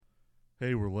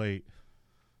Hey, we're late.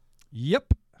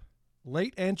 Yep.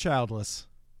 Late and childless.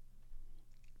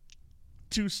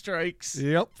 2 strikes.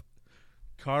 Yep.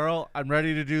 Carl, I'm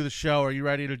ready to do the show. Are you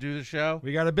ready to do the show?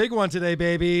 We got a big one today,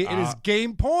 baby. It is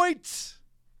game point.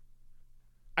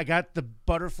 I got the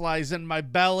butterflies in my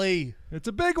belly. It's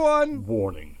a big one.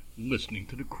 Warning, listening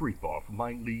to the creep off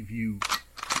might leave you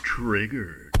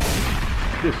triggered.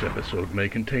 This episode may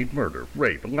contain murder,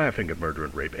 rape, laughing at murder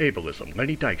and rape, ableism,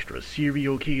 Lenny Dykstra,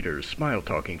 serial killers,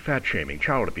 smile-talking, fat-shaming,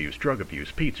 child abuse, drug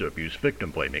abuse, pizza abuse,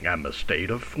 victim-blaming, and the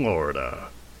state of Florida.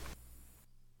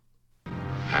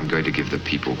 I'm going to give the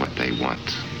people what they want.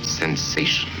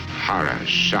 Sensation, horror,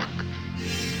 shock.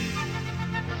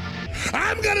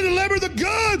 I'm gonna deliver the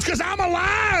goods because I'm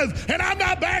alive and I'm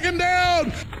not backing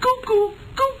down. Cuckoo,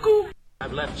 cuckoo.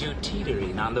 I've left you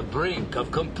teetering on the brink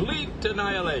of complete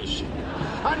annihilation.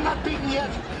 I'm not beaten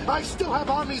yet. I still have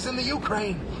armies in the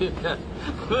Ukraine. The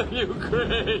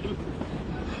Ukraine.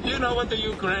 You know what the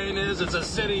Ukraine is? It's a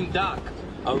sitting duck.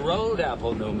 A road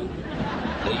apple, Newman.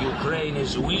 The Ukraine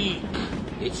is weak.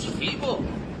 It's feeble.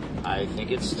 I think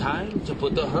it's time to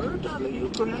put the hurt on the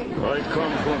Ukraine. I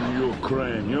come from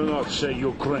Ukraine. You not say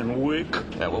Ukraine weak.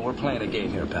 Yeah, well, we're playing a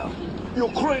game here, pal.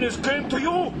 Ukraine is game to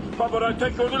you. How about I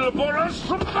take your little Boris?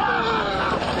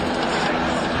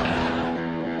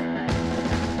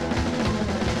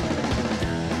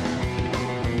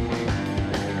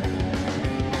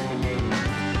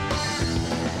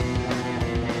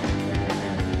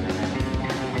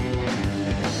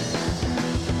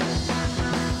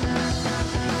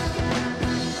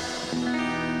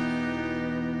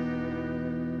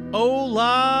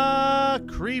 Hola,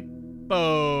 creepos.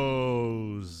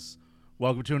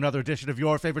 Welcome to another edition of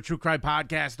your favorite true crime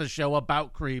podcast, the show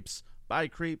about creeps, by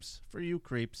creeps, for you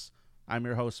creeps. I'm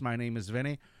your host. My name is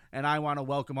Vinny, and I want to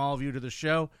welcome all of you to the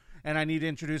show, and I need to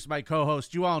introduce my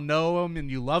co-host. You all know him, and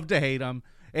you love to hate him.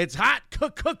 It's Hot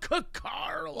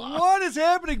Carla. What is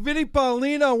happening, Vinny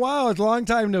Paulino? Wow, it's a long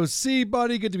time no see,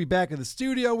 buddy. Good to be back in the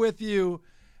studio with you.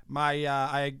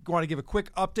 I want to give a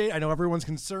quick update. I know everyone's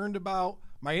concerned about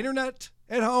my internet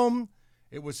at home.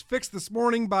 It was fixed this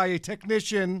morning by a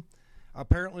technician.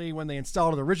 Apparently, when they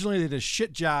installed it originally, they did a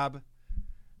shit job.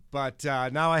 But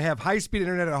now I have high-speed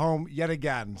internet at home yet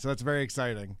again, so that's very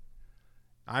exciting.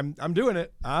 I'm doing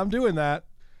it. I'm doing that.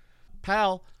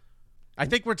 Pal, I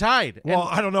think we're tied. Well,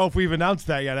 I don't know if we've announced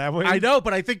that yet, have we? I know,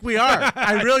 but I think we are.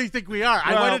 I really think we are.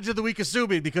 Well, I went into the week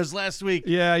assuming because last week.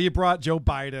 Yeah, you brought Joe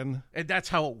Biden. And that's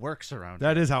how it works around here.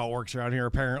 That is how it works around here,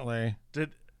 apparently.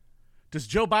 Does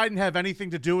Joe Biden have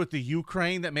anything to do with the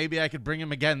Ukraine that maybe I could bring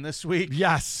him again this week?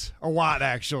 Yes, a lot,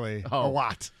 actually. A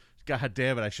lot. God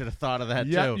damn it, I should have thought of that,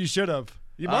 too. Yeah, you should have.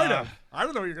 You might have. I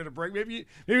don't know what you're going to bring. Maybe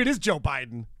it is Joe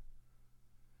Biden.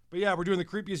 But yeah, we're doing the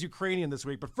creepiest Ukrainian this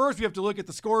week. But first, we have to look at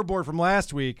the scoreboard from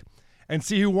last week and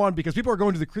see who won, because people are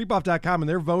going to the creepoff.com and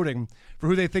they're voting for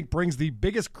who they think brings the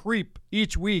biggest creep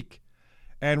each week.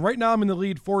 And right now I'm in the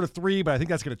lead 4-3, but I think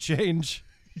that's going to change.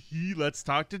 Let's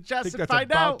talk to Jess I think and that's find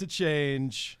about out. to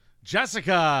change.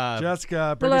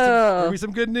 Jessica, bring me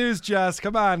some good news, Jess.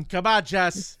 Come on,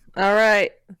 Jess. All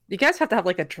right, you guys have to have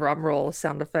like a drum roll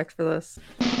sound effect for this.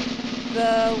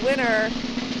 The winner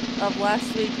of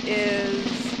last week is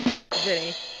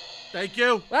Vinny. Thank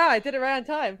you. Wow, I did it right on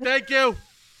time. Thank you.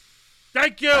 Do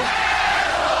up. Man,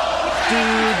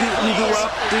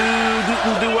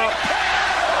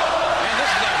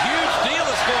 this is a huge deal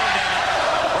that's going down.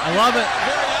 I love it.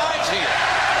 Very eyes here.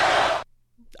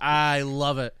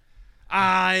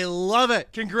 I love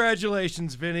it.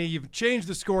 Congratulations, Vinny. You've changed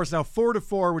the score. It's now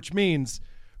 4-4, which means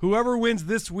whoever wins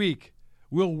this week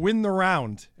will win the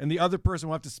round, and the other person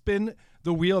will have to spin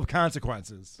the wheel of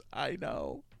consequences. I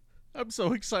know. I'm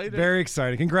so excited. Very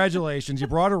excited. Congratulations. You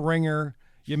brought a ringer.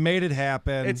 You made it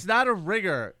happen. It's not a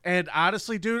ringer. And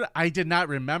honestly, dude, I did not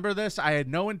remember this. I had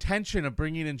no intention of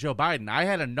bringing in Joe Biden. I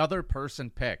had another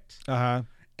person picked. Uh-huh.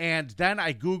 And then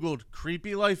I Googled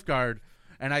creepy lifeguard,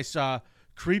 and I saw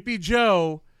Creepy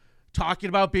Joe talking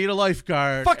about being a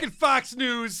lifeguard. Fucking Fox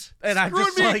News. And I'm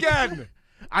just me like, again.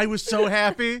 I was so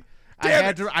happy.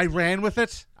 I ran with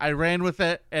it.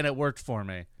 And it worked for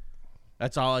me.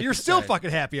 That's all You're still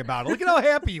fucking happy about it. Look at how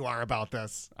happy you are about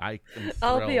this.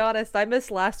 I'll be honest. I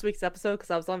missed last week's episode because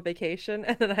I was on vacation,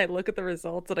 and then I look at the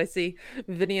results and I see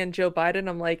Vinny and Joe Biden.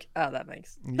 I'm like, oh, that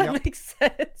makes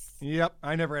sense. Yep.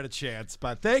 I never had a chance.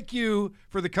 But thank you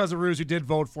for the Cousaroos who did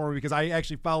vote for me, because I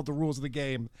actually followed the rules of the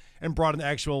game and brought an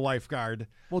actual lifeguard.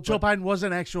 Well, Joe Biden was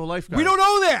an actual lifeguard. We don't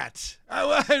know that.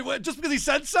 Just because he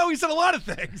said so, he said a lot of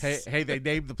things. Hey, they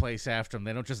named the place after him.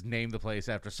 They don't just name the place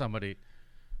after somebody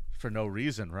for no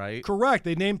reason, right? Correct.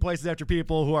 They name places after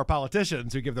people who are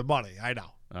politicians who give them money. I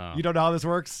know. Oh. You don't know how this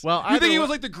works? Well, you think he either was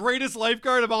like the greatest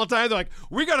lifeguard of all time? They're like,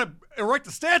 we got to erect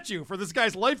a statue for this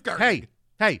guy's lifeguard.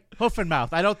 Hey, hoof and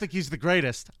mouth. I don't think he's the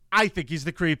greatest. I think he's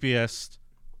the creepiest.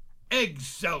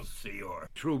 Excelsior.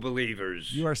 True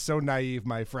believers. You are so naive,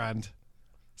 my friend.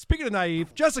 Speaking of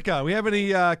naive, Jessica, we have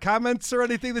any comments or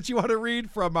anything that you want to read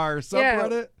from our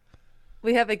subreddit?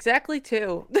 We have exactly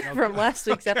 2 from last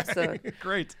week's episode.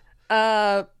 Great.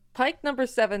 Pike number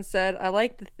 7 said, I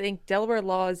like to think Delaware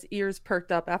Law's ears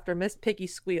perked up after Miss Piggy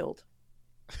squealed.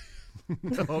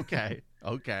 Okay.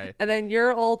 And then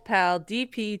your old pal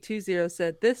DP20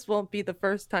 said, this won't be the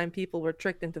first time people were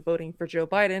tricked into voting for Joe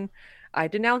Biden. I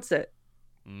denounce it.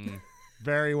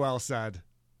 Very well said.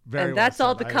 And that's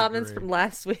all the comments from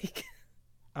last week.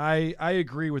 I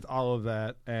agree with all of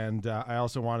that. And I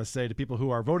also want to say to people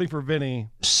who are voting for Vinny,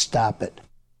 Stop it.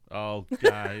 Oh,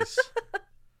 guys.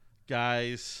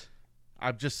 Guys,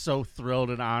 I'm just so thrilled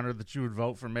and honored that you would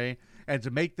vote for me. And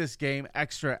to make this game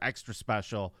extra, extra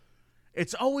special,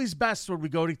 it's always best when we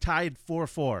go to tied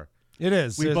 4-4. It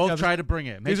is. We both try to bring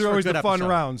it. These are always the fun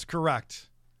rounds, correct.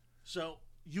 So,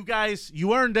 you guys,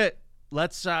 you earned it.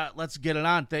 Let's get it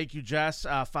on. Thank you, Jess.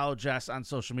 Follow Jess on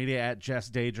social media at Jess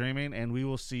Daydreaming, and we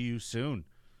will see you soon.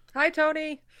 Hi,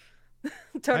 Tony.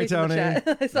 Tony's Hi, Tony. in the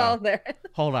chat. I saw him there.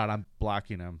 Hold on, I'm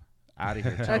blocking him. Out of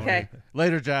here, Tony. Okay.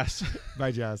 Later, Jess.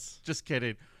 Bye, Jess. Just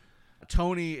kidding.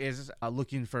 Tony is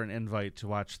looking for an invite to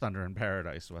watch Thunder in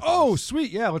Paradise with Oh, us.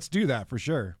 sweet. Yeah, let's do that for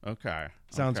sure. Okay.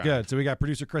 Sounds Okay. good. So we got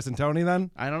producer Chris and Tony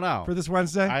then I don't know. for this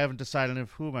Wednesday? I haven't decided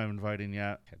who I'm inviting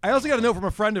yet. I also got a note from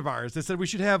a friend of ours that said we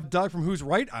should have Doug from Who's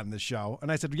Right on this show.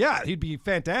 And I said, yeah, he'd be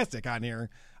fantastic on here.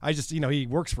 I just, he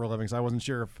works for a living, so I wasn't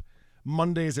sure if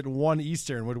Mondays at 1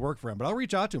 Eastern would work for him. But I'll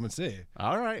reach out to him and see.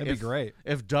 All right. That'd be great.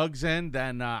 If Doug's in,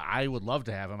 then I would love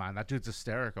to have him on. That dude's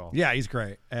hysterical. Yeah, he's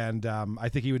great. And I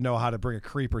think he would know how to bring a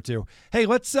creep or two. Hey,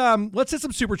 let's hit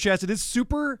some Super Chats. It is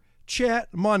Super Chat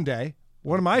Monday.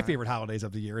 One of my favorite holidays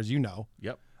of the year, as you know.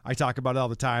 Yep. I talk about it all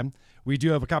the time. We do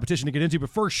have a competition to get into,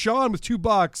 but first, Sean with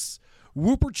 $2.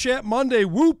 Whooper Chat Monday.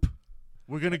 Whoop.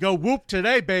 We're gonna go whoop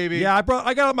today, baby. Yeah,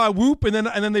 I got out my whoop, and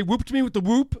then they whooped me with the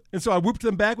whoop, and so I whooped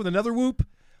them back with another whoop.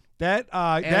 That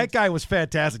guy was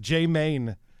fantastic. Jay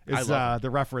Main is the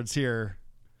reference here.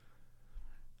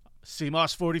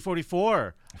 CMOS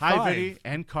 4044. Hi, 5. Vinny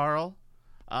and Carl.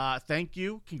 Thank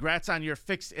you. Congrats on your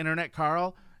fixed internet,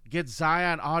 Carl. Get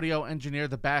Zion Audio Engineer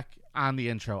the back on the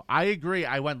intro. I agree.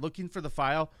 I went looking for the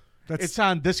file. It's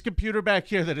on this computer back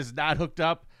here that is not hooked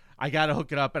up. I got to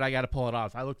hook it up, and I got to pull it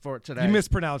off. I look for it today. You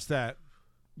mispronounced that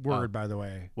word, by the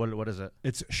way. What is it?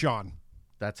 It's Sean.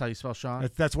 That's how you spell Sean?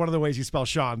 That's one of the ways you spell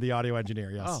Sean, the audio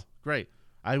engineer, yes. Oh, great.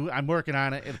 I'm working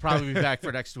on it. It'll probably be back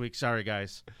for next week. Sorry,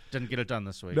 guys. Didn't get it done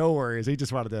this week. No worries. He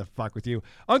just wanted to fuck with you.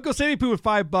 Uncle Sammy Poo with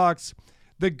 $5.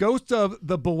 The ghost of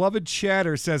the beloved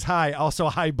Chatter says hi. Also,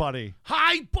 hi, buddy.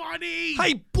 Hi, buddy!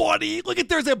 Hi, buddy. Look at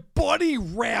there's a bunny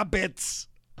rabbit.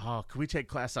 Oh, can we take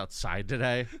class outside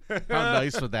today? How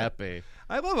nice would that be?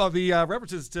 I love all the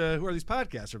references to who are these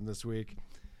podcasts from this week.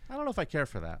 I don't know if I care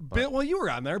for that. Bill, well, you were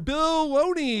on there. Bill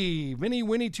Loney, Vinny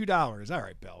Winnie, $2. All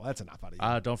right, Bill, that's enough out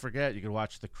of you. Don't forget, you can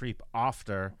watch The Creep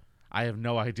after. I have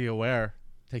no idea where.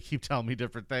 They keep telling me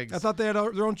different things. I thought they had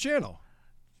their own channel.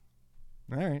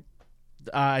 All right.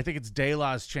 I think it's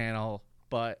Daylaw's channel,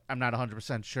 but I'm not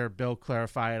 100% sure. Bill,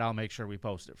 clarify it. I'll make sure we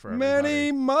post it for everybody.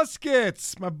 Manny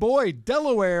Muskets, my boy,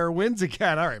 Delaware wins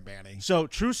again. All right, Manny. So,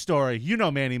 true story. You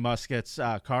know Manny Muskets,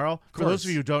 Carl. For those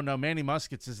of you who don't know, Manny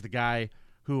Muskets is the guy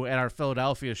who, at our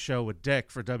Philadelphia show with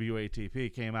Dick for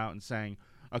WATP, came out and sang,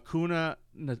 Hakuna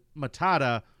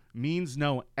Matata means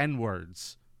no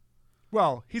N-words.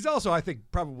 Well, he's also, I think,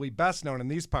 probably best known in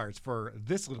these parts for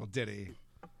this little ditty.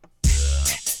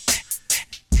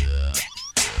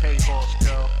 Hey, horse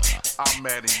girl, I'm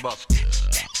Manny Muskets.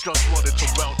 Just wanted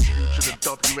to welcome you to the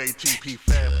WATP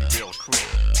family real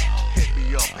quick. Hit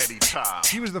me up anytime.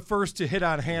 He was the first to hit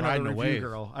on Hannah, Riding the a review wave.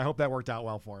 girl. I hope that worked out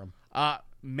well for him.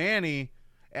 Manny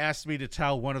asked me to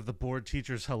tell one of the board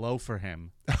teachers hello for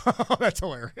him, That's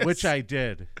hilarious. which I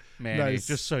did, Manny, Nice.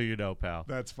 just so you know, pal.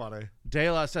 That's funny.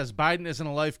 Dayla says, Biden isn't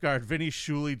a lifeguard. Vinny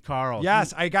Shulied Carl.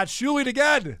 Yes, I got Shulied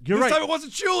again. You're this right. time it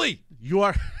wasn't Shuli. You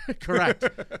are correct.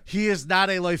 He is not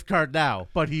a lifeguard now,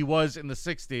 but he was in the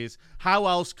 60s. How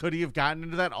else could he have gotten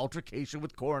into that altercation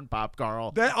with Corn Pop,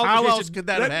 Carl? How else could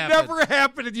that have happened? never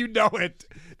happened, and you know it.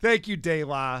 Thank you,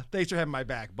 Dayla. Thanks for having my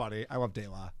back, buddy. I love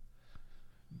Dayla.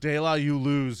 Dayla, you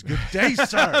lose. Good day,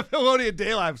 sir. Filoni and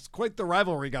Dayla have quite the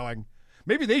rivalry going.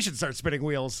 Maybe they should start spinning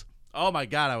wheels. Oh my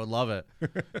God, I would love it.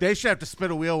 They should have to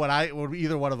spin a wheel when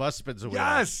either one of us spins a wheel.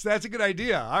 Yes, that's a good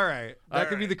idea. All right. That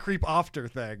could be the creep after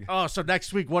thing. Oh, so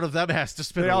next week one of them has to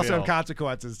spin a They wheel. also have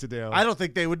consequences to do. I don't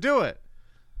think they would do it.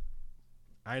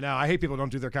 I know. I hate people who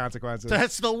don't do their consequences.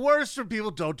 That's the worst when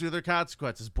people don't do their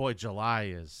consequences. Boy, July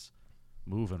is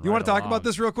moving You want to talk about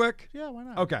this real quick? Yeah, why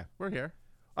not? Okay. We're here.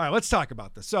 All right, let's talk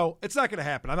about this. So it's not going to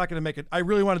happen. I'm not going to make it. I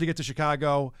really wanted to get to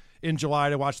Chicago in July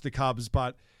to watch the Cubs,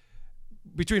 but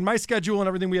between my schedule and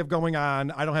everything we have going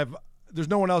on, there's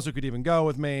no one else who could even go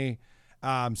with me.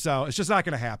 So it's just not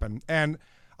going to happen. And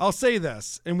I'll say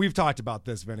this, and we've talked about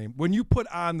this, Vinny. When you put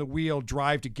on the wheel,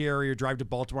 drive to Gary or drive to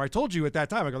Baltimore, I told you at that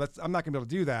time, I go, I'm not going to be able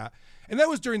to do that. And that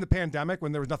was during the pandemic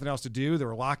when there was nothing else to do. There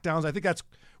were lockdowns. I think that's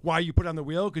why you put on the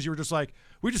wheel, because you were just like,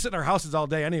 we just sit in our houses all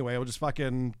day anyway. We'll just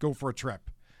fucking go for a trip.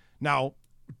 Now,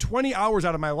 20 hours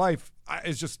out of my life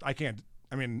is just, I can't.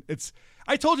 I mean,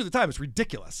 I told you at the time, it's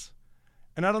ridiculous.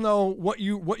 And I don't know what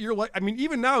you're like. I mean,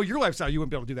 even now, your lifestyle, you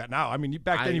wouldn't be able to do that now. I mean,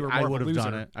 back then you were more of a loser. I would have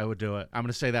done it. I would do it. I'm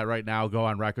going to say that right now. Go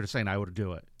on record as saying I would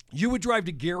do it. You would drive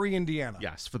to Gary, Indiana.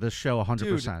 Yes, for this show, 100%.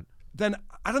 Dude, then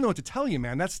I don't know what to tell you,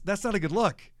 man. That's not a good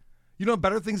look. You don't have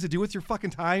better things to do with your fucking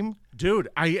time? Dude,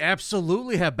 I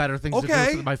absolutely have better things to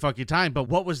do with my fucking time. But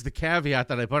what was the caveat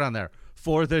that I put on there?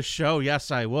 For this show,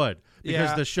 yes, I would.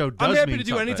 Because the show does I'm happy mean to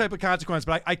do something. any type of consequence,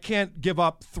 but I can't give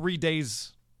up 3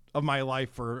 days of my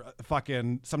life for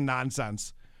fucking some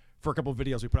nonsense for a couple of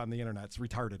videos we put on the internet. It's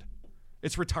retarded.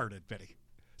 It's retarded, Vinny.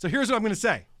 So here's what I'm going to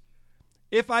say.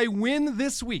 If I win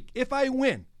this week,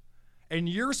 and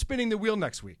you're spinning the wheel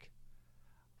next week,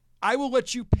 I will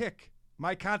let you pick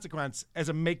my consequence as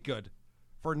a make good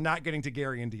for not getting to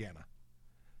Gary, Indiana.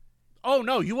 Oh,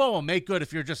 no, you owe a make good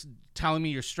if you're just telling me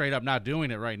you're straight up not doing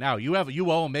it right now. You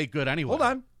owe a make good anyway.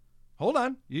 Hold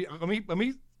on. Let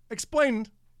me explain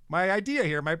my idea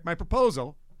here, my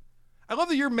proposal. I love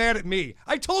that you're mad at me.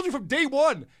 I told you from day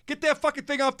one, get that fucking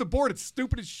thing off the board. It's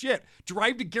stupid as shit.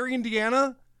 Drive to Gary,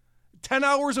 Indiana, 10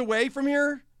 hours away from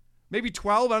here, maybe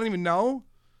 12, I don't even know.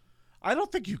 I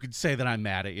don't think you could say that I'm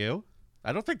mad at you.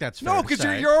 I don't think that's fair. No, because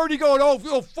you're already going,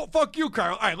 fuck you,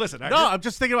 Carl. All right, listen. No, I'm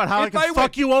just thinking about how I can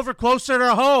fuck you over closer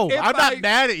to home. I'm not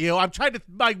mad at you. I'm trying to,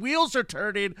 my wheels are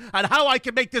turning on how I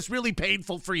can make this really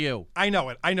painful for you. I know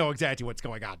it. I know exactly what's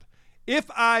going on. If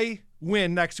I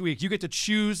win next week, you get to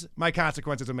choose my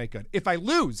consequences and make good. If I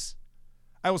lose,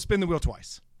 I will spin the wheel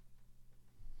twice.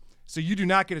 So you do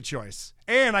not get a choice.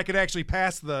 And I could actually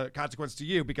pass the consequence to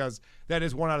you because that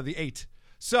is 1 out of the 8.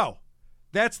 So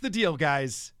that's the deal,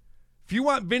 guys. If you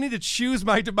want Vinny to choose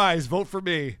my demise, vote for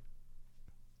me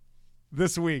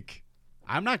this week.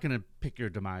 I'm not going to pick your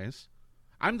demise.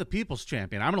 I'm the people's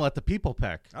champion. I'm going to let the people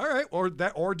pick. All right, or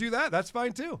do that. That's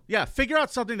fine too. Yeah, figure out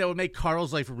something that would make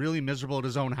Carl's life really miserable at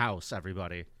his own house,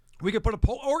 everybody. We could put a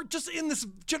poll, or just in this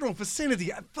general vicinity.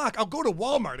 Fuck, I'll go to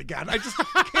Walmart again. I just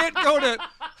can't go to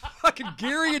fucking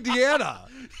Gary, Indiana.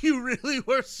 You really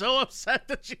were so upset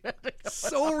that you had to go.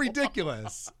 So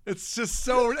ridiculous. It's just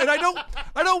so, and I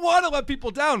don't want to let people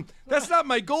down. That's not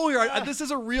my goal here. This is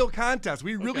a real contest.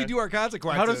 We really do our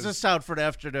consequences. How does this sound for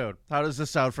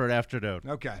an afternoon?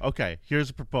 Okay, here's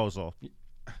a proposal.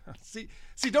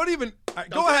 See, don't even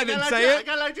go ahead and say it. I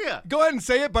got an idea. Go ahead and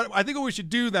say it, but I think what we should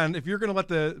do then, if you're going to let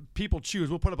the people choose,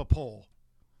 we'll put up a poll.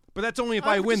 But that's only if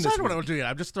I win this week. What I'm doing.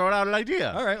 I'm just throwing out an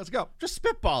idea. All right, let's go. Just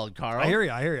spitballing, Carl. I hear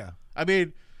you. I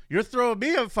mean, you're throwing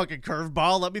me a fucking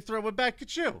curveball. Let me throw it back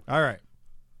at you. All right.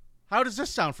 How does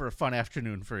this sound for a fun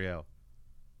afternoon for you?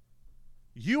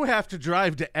 You have to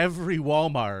drive to every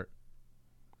Walmart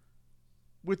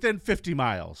within 50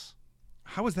 miles.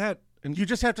 How is that? You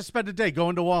just have to spend a day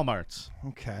going to Walmarts.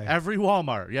 Okay. Every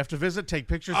Walmart. You have to visit, take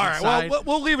pictures inside. All right, well,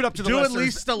 we'll leave it up to the listeners. Do at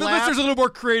least the listeners are a little more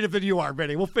creative than you are,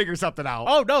 Vinny. We'll figure something out.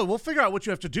 Oh, no, we'll figure out what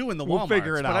you have to do in the Walmarts. We'll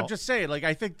figure it out. But I'm just saying,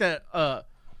 I think that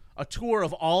a tour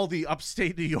of all the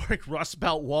upstate New York Rust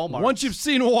Belt Walmarts. Once you've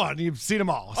seen one, you've seen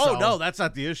them all. Oh, no, that's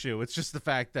not the issue. It's just the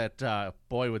fact that,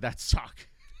 boy, would that suck.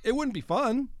 It wouldn't be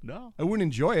fun. No. I wouldn't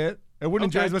enjoy it. I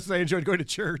wouldn't enjoy it as much as I enjoyed going to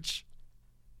church.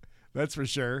 That's for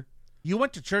sure. You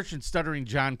went to church and Stuttering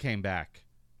John came back.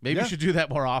 Maybe you should do that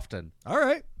more often. All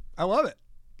right. I love it.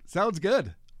 Sounds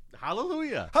good.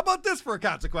 Hallelujah. How about this for a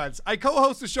consequence? I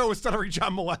co-host a show with Stuttering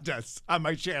John Melendez on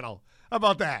my channel. How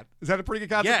about that? Is that a pretty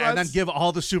good consequence? Yeah, and then give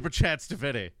all the super chats to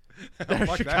Vinny.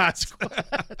 There's your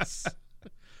consequence.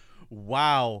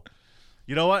 Wow.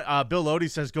 You know what? Bill Lodi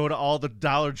says go to all the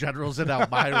Dollar Generals in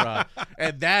Elmira,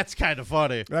 and that's kind of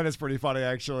funny. That is pretty funny,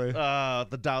 actually.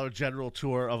 The Dollar General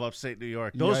tour of upstate New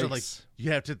York. Those are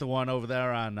you have to hit the one over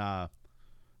there on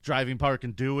Driving Park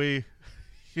and Dewey.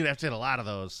 You'd have to hit a lot of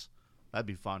those. That'd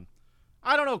be fun.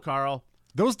 I don't know, Carl.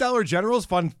 Those Dollar Generals,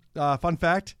 fun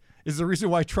fact, is the reason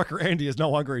why Trucker Andy is no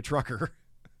longer a trucker.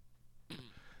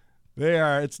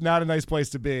 It's not a nice place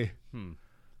to be.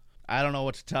 I don't know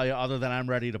what to tell you other than I'm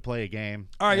ready to play a game.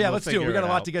 All right, and let's do it. We figure got a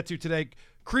lot out. to get to today.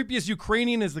 Creepiest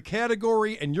Ukrainian is the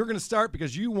category, and you're going to start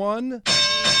because you won.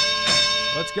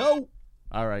 Let's go.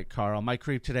 All right, Carl. My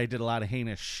creep today did a lot of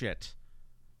heinous shit.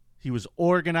 He was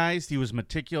organized, he was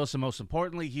meticulous, and most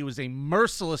importantly, he was a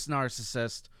merciless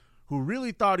narcissist who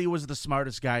really thought he was the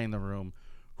smartest guy in the room,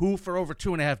 who for over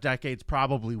 2.5 decades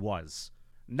probably was.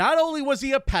 Not only was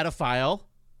he a pedophile,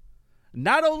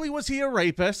 not only was he a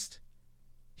rapist,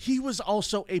 he was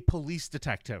also a police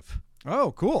detective.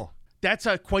 Oh, cool. That's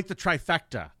quite the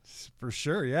trifecta. For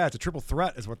sure, yeah. It's a triple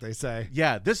threat is what they say.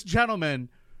 Yeah, this gentleman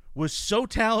was so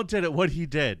talented at what he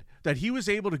did that he was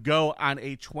able to go on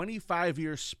a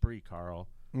 25-year spree, Carl.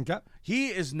 Okay. He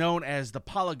is known as the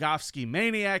Poligovsky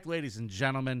Maniac. Ladies and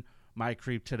gentlemen, my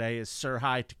creep today is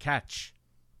Serhii Tkach.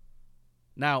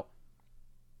 Now,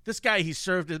 this guy, he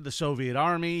served in the Soviet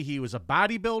army. He was a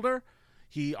bodybuilder.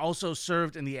 He also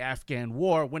served in the Afghan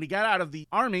war. When he got out of the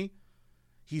army,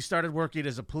 he started working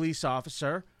as a police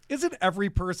officer. Isn't every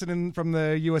person from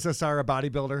the USSR a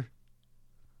bodybuilder?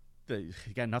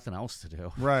 He got nothing else to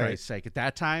do. Right. For Christ's sake. At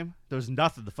that time, there was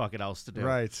nothing the fucking else to do.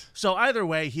 Right. So either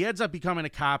way, he ends up becoming a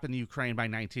cop in the Ukraine by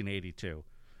 1982.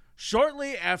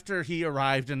 Shortly after he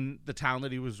arrived in the town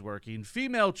that he was working,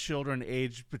 female children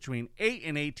aged between 8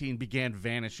 and 18 began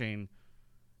vanishing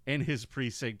in his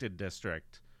precincted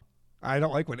district. I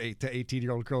don't like when 8 to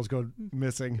 18-year-old girls go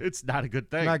missing. It's not a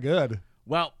good thing. Not good.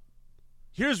 Well,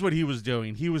 here's what he was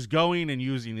doing. He was going and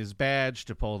using his badge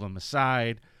to pull them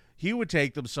aside. He would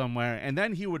take them somewhere, and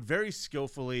then he would very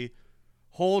skillfully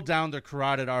hold down their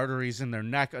carotid arteries in their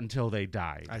neck until they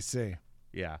died. I see.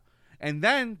 Yeah. And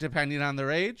then, depending on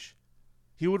their age,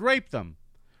 he would rape them.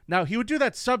 Now, he would do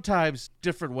that sometimes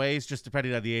different ways, just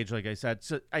depending on the age, like I said.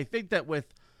 So I think that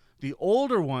with the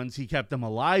older ones, he kept them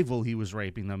alive while he was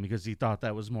raping them because he thought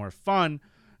that was more fun.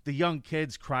 The young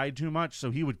kids cried too much,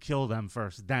 so he would kill them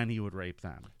first, then he would rape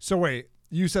them. So wait,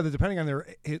 you said that depending on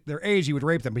their age, he would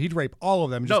rape them, but he'd rape all of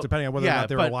them just depending on whether or not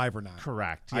they're alive or not.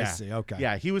 Correct. Yeah. I see. Okay.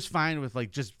 Yeah, he was fine with like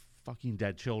just fucking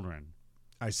dead children.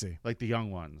 I see. Like the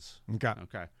young ones. Okay.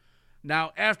 Okay.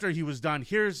 Now, after he was done,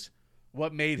 here's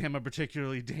what made him a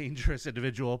particularly dangerous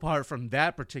individual apart from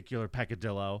that particular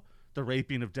peccadillo, the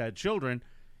raping of dead children.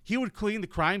 He would clean the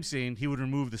crime scene. He would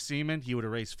remove the semen. He would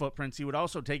erase footprints. He would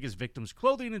also take his victims'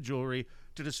 clothing and jewelry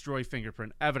to destroy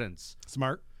fingerprint evidence.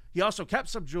 Smart. He also kept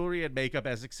some jewelry and makeup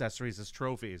as accessories as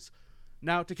trophies.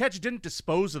 Now, Tkach didn't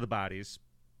dispose of the bodies.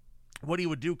 What he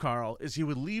would do, Carl, is he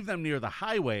would leave them near the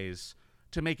highways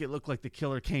to make it look like the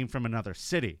killer came from another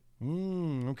city.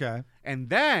 Okay. And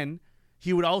then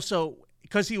he would also,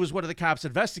 because he was one of the cops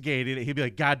investigating it, he'd be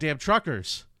like, goddamn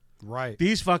truckers. Right.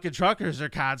 These fucking truckers are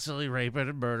constantly raping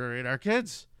and murdering our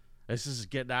kids. This is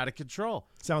getting out of control.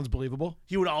 Sounds believable.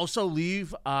 He would also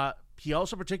leave, he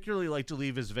also particularly liked to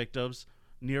leave his victims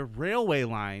near railway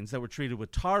lines that were treated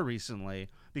with tar recently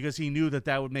because he knew that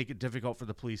that would make it difficult for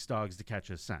the police dogs to catch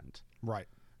his scent. Right.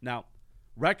 Now,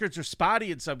 records are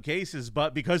spotty in some cases,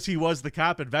 but because he was the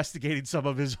cop investigating some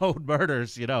of his own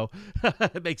murders, you know,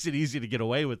 it makes it easy to get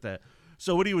away with it.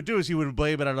 So what he would do is he would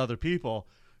blame it on other people.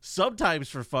 Sometimes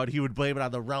for fun, he would blame it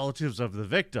on the relatives of the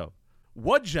victim.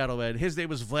 One gentleman, his name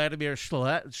was Vladimir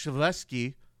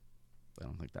Shlesky. I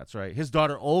don't think that's right. His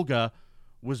daughter, Olga,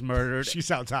 was murdered. She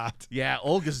sounds hot. Yeah,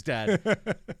 Olga's dead.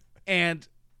 And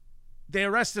they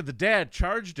arrested the dad,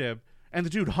 charged him, and the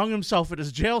dude hung himself in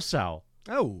his jail cell.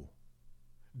 Oh.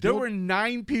 There were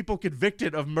 9 people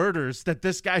convicted of murders that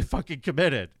this guy fucking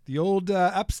committed. The old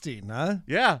Epstein, huh?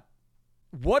 Yeah.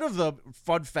 One of them,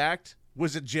 fun fact,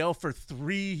 was in jail for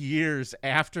 3 years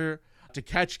after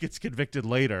Tkach gets convicted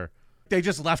later. They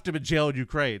just left him in jail in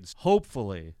Ukraine.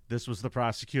 Hopefully, this was the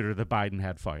prosecutor that Biden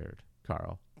had fired,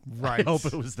 Carl. Right. I hope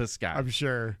it was this guy. I'm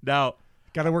sure. Now,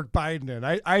 got to work Biden in.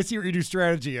 I see what your new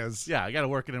strategy is. yeah, I got to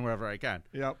work it in wherever I can.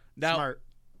 Yep. Now, Smart.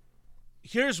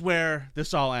 Here's where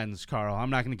this all ends, Carl. I'm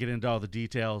not going to get into all the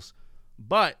details,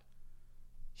 but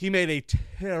he made a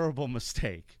terrible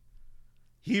mistake.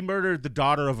 He murdered the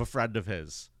daughter of a friend of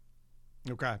his.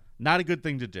 Okay. Not a good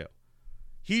thing to do.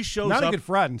 He shows Not up. a good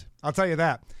friend. I'll tell you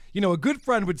that. You know, a good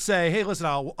friend would say, hey, listen,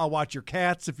 I'll watch your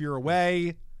cats if you're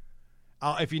away.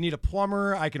 If you need a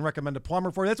plumber, I can recommend a plumber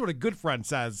for you. That's what a good friend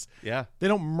says. Yeah. They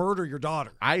don't murder your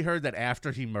daughter. I heard that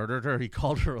after he murdered her, he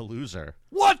called her a loser.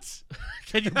 What?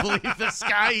 Can you believe this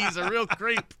guy? He's a real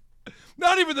creep.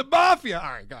 Not even the mafia.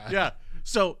 All right, God. Yeah.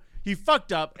 So he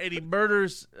fucked up and he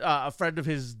murders a friend of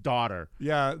his daughter.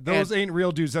 Yeah, those ain't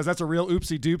real dudes. That's a real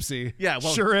oopsie doopsie. Yeah,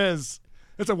 well- sure is.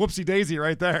 That's a whoopsie daisy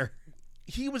right there.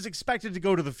 he was expected to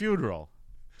go to the funeral.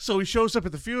 So he shows up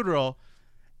at the funeral,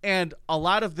 and a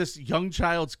lot of this young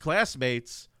child's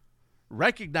classmates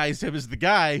recognized him as the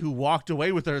guy who walked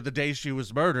away with her the day she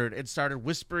was murdered and started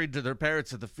whispering to their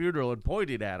parents at the funeral and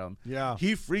pointing at him. Yeah.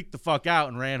 He freaked the fuck out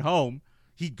and ran home.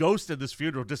 He ghosted this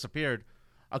funeral, disappeared.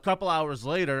 A couple hours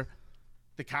later,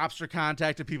 the cops were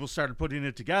contacted. People started putting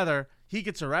it together. He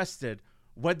gets arrested.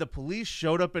 When the police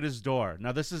showed up at his door,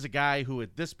 now this is a guy who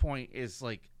at this point is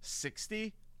like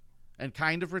 60 and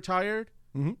kind of retired.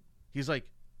 Mm-hmm. He's like,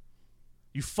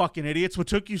 "You fucking idiots, what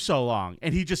took you so long?"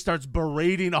 And he just starts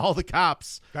berating all the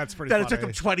cops. That's pretty that funny. It took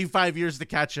him 25 years to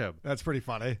catch him. That's pretty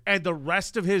funny. And the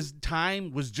rest of his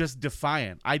time was just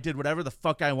defiant. I did whatever the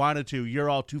fuck I wanted to. You're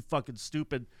all too fucking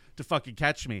stupid to fucking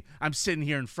catch me. I'm sitting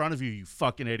here in front of you, you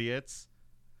fucking idiots.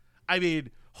 I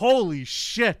mean, holy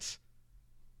shit.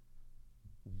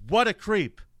 What a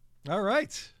creep. All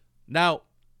right. Now,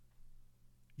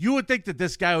 you would think that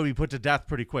this guy would be put to death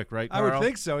pretty quick, right, Carl? I would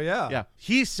think so, yeah. Yeah.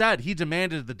 He said he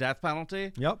demanded the death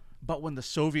penalty. Yep. But when the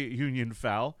Soviet Union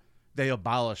fell, they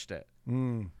abolished it.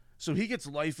 So he gets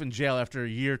life in jail after a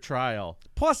year trial.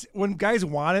 Plus, when guys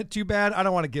want it too bad, I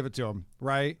don't want to give it to them,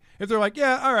 right? If they're like,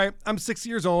 yeah, all right, I'm 60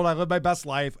 years old. I lived my best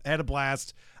life. I had a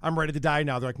blast. I'm ready to die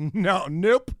now. They're like, no,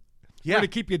 nope. Yeah. We're going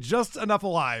to keep you just enough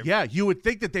alive. Yeah, you would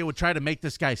think that they would try to make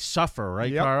this guy suffer,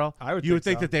 right, Yep, Carl? I would You would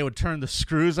think think so. that they would turn the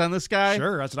screws on this guy?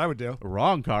 Sure, that's what I would do.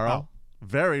 Wrong, Carl.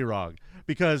 Very wrong.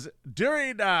 Because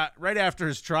during, right after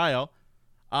his trial,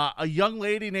 a young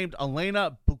lady named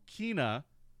Elena Bukina,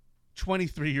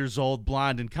 23 years old,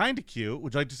 blonde, and kind of cute.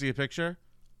 Would you like to see a picture?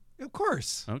 Of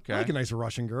course. Okay. I like a nice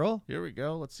Russian girl. Here we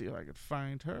go. Let's see if I can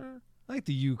find her. I like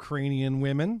the Ukrainian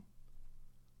women.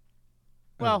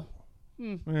 Well,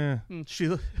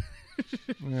 she...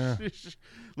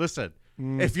 Listen,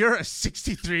 if you're a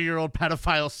 63-year-old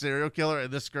pedophile serial killer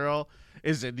and this girl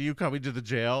is into you coming to the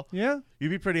jail, Yeah, you'd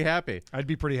be pretty happy. I'd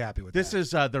be pretty happy with This that.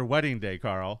 is their wedding day,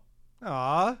 Carl.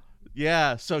 Aw.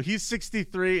 Yeah, so he's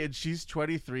 63 and she's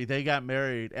 23. They got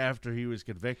married after he was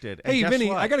convicted. And Hey, guess Vinny,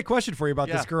 what? I got a question for you about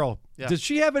Yeah. this girl. Yeah. Does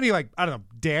she have any, like, I don't know,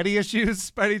 daddy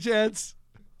issues by any chance?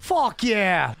 Fuck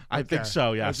yeah. I think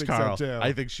so, yes, I think so, Carl. too.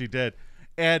 I think she did.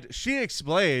 And she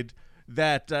explained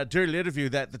that during the interview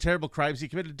that the terrible crimes he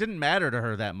committed didn't matter to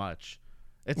her that much.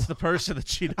 It's the person that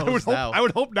she knows now. I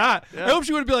would hope not. Yeah. I hope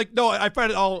she would be like, no, I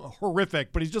find it all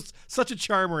horrific, but he's just such a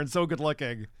charmer and so good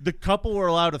looking. The couple were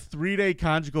allowed a 3-day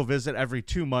conjugal visit every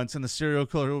 2 months, and the serial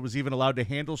killer was even allowed to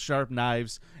handle sharp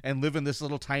knives and live in this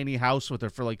little tiny house with her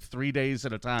for like 3 days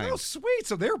at a time. Oh, sweet.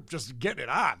 So they're just getting it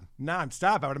on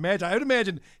nonstop, I would imagine. I would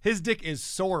imagine his dick is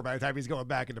sore by the time he's going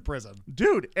back into prison.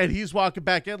 Dude, and he's walking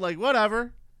back in like,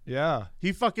 whatever. Yeah.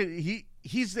 He fucking,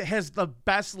 he's has the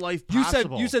best life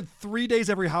possible. You said 3 days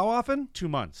every how often? 2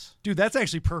 months. Dude, that's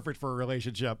actually perfect for a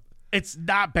relationship. It's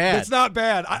not bad. It's not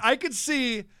bad. I could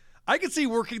see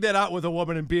working that out with a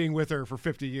woman and being with her for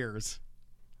 50 years.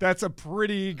 That's a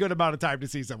pretty good amount of time to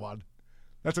see someone.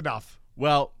 That's enough.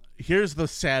 Well, here's the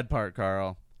sad part,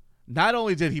 Carl. Not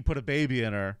only did he put a baby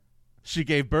in her, she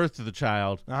gave birth to the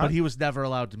child, Uh-huh. but he was never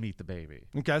allowed to meet the baby.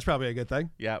 Okay, that's probably a good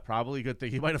thing. Yeah, probably a good thing.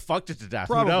 He might have fucked it to death.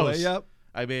 Probably, Who knows? yep.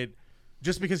 I mean,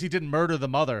 just because he didn't murder the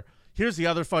mother. Here's the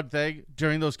other fun thing.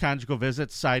 During those conjugal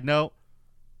visits, side note,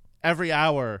 every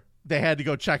hour they had to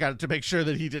go check on it to make sure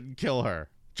that he didn't kill her.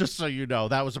 Just so you know,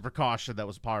 that was a precaution that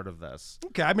was part of this.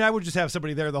 Okay, I mean, I would just have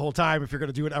somebody there the whole time if you're going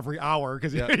to do it every hour,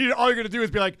 because Yeah. all you're going to do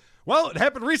is be like, well, it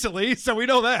happened recently, so we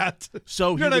know that.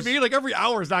 So you know what I mean? Like, every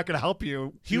hour is not going to help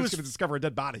you. He You're was- just going to discover a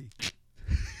dead body.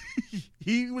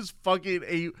 He was fucking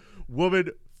a woman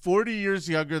 40 years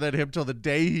younger than him till the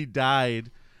day he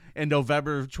died in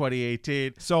November of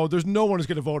 2018. So there's no one who's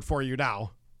going to vote for you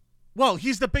now. Well,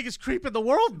 he's the biggest creep in the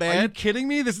world, Are you man. kidding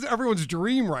me? This is everyone's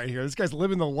dream right here. This guy's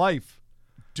living the life.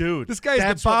 Dude, This guy's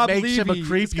that's the Bob what makes Levy. him a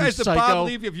creep, This guy's you the psycho. Bob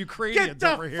Levy of Ukrainians Get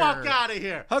the over here. fuck out of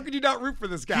here. How could you not root for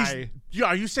this guy?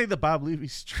 Are you saying that Bob Levy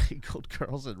strangled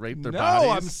girls and raped their No, bodies?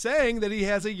 I'm saying that he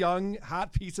has a young,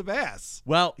 hot piece of ass.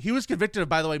 Well, he was convicted of,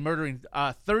 by the way, murdering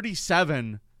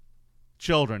 37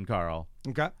 children, Carl.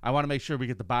 Okay. I want to make sure we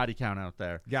get the body count out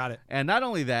there. Got it. And not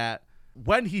only that,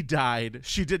 when he died,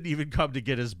 she didn't even come to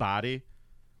get his body,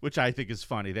 which I think is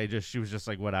funny. She was just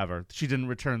like, whatever. She didn't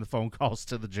return the phone calls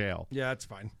to the jail. Yeah, that's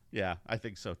fine. Yeah, I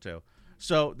think so too.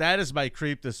 So that is my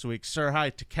creep this week.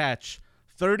 Sirhai to catch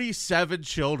 37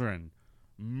 children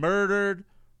murdered,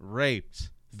 raped.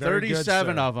 Very good,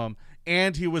 37 sir. of them,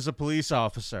 and he was a police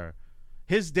officer.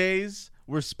 His days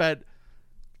were spent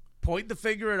pointing the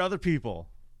finger at other people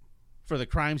for the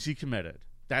crimes he committed.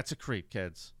 That's a creep,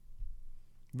 kids.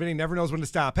 Vinny never knows when to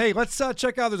stop. Hey, let's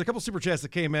check out. There's a couple super chats that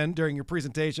came in during your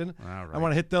presentation. All right. I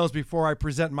want to hit those before I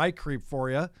present my creep for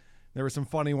you. There were some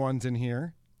funny ones in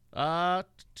here. Carl,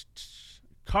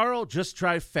 just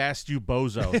drive fast, you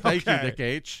bozo. Thank you, Nick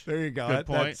H. There you go. Good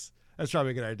point. That's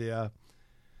probably a good idea.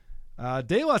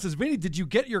 Dayla says, Vinny, did you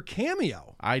get your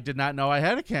cameo? I did not know I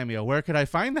had a cameo. Where could I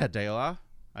find that, Dayla?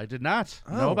 I did not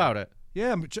know about it.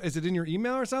 Yeah, is it in your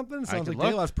email or something? Sounds like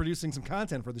Dayla's producing some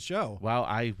content for the show. Well,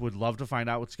 I would love to find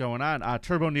out what's going on.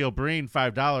 Turbo Neil Breen,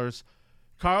 $5.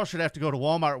 Carl should have to go to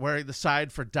Walmart wearing the sign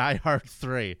for Die Hard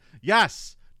 3.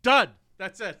 Yes, done.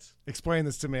 That's it. Explain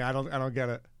this to me. I don't get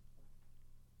it.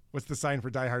 What's the sign for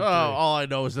Die Hard 3? All I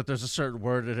know is that there's a certain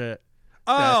word in it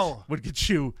that would get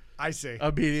you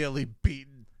immediately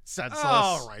beaten senseless.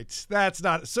 All right. That's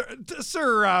not...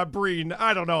 Sir Breen,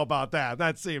 I don't know about that.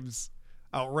 That seems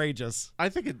outrageous. I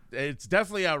think it's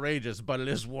definitely outrageous, but it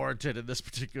is warranted in this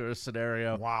particular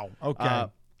scenario. Wow. Okay.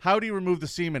 How do you remove the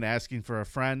semen? Asking for a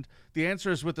friend. The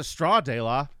answer is with a straw,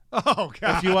 Dayla. Oh,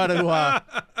 God. If you want to...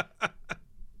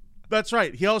 That's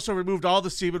right. He also removed all the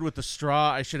semen with the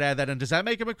straw. I should add that in. Does that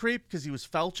make him a creep? Because he was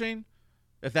felching?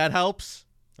 If that helps.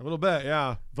 A little bit,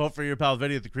 yeah. Vote for your pal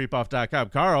Vinny at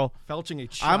thecreepoff.com. Carl. Felching a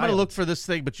child. I'm going to look for this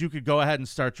thing, but you could go ahead and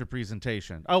start your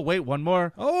presentation. Oh, wait, one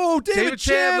more. Oh, David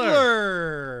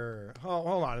Chandler. Oh,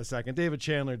 hold on a second. David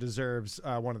Chandler deserves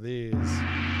one of these.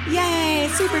 Yay,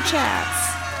 super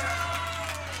chats.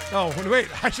 Oh, wait,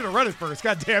 I should have read it first.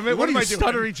 God damn it. What am I doing?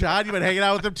 Stuttering John? You've been hanging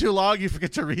out with him too long. You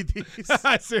forget to read these.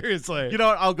 Seriously. You know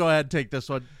what? I'll go ahead and take this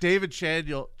one. David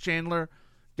Chandler,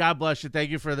 God bless you. Thank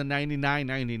you for the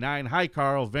 $99.99. Hi,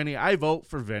 Carl. Vinny. I vote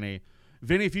for Vinny.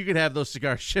 Vinny, if you could have those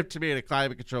cigars shipped to me in a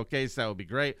climate control case, that would be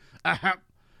great.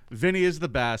 Vinny is the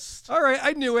best. All right,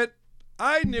 I knew it.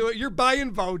 You're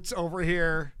buying votes over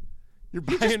here. You're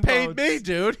buying votes. He just paid me,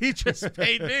 dude. He just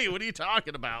paid me. What are you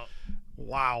talking about?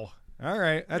 Wow. All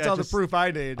right. That's all the proof I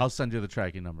need. I'll send you the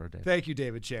tracking number, Dave. Thank you,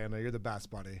 David Chandler. You're the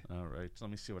best, buddy. All right. So let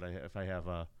me see what if I have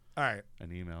all right,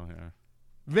 an email here.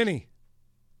 Vinny,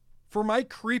 for my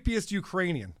creepiest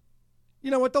Ukrainian.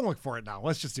 You know what? Don't look for it now.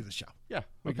 Let's just do the show. Yeah.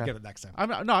 We can get it next time.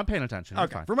 I'm paying attention.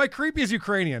 Okay. For my creepiest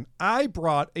Ukrainian, I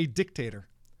brought a dictator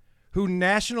who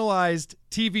nationalized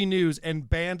TV news and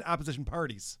banned opposition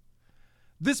parties.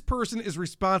 This person is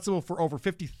responsible for over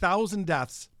 50,000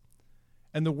 deaths.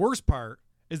 And the worst part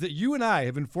is that you and I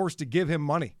have been forced to give him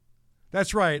money.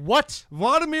 That's right. What?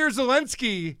 Vladimir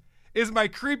Zelensky is my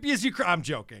creepiest Ukrainian. I'm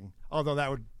joking, although that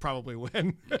would probably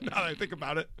win now that I think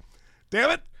about it. Damn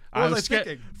it. What was I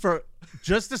thinking? For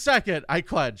just a second, I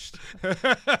clenched.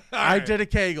 I did a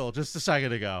Kegel just a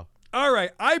second ago. All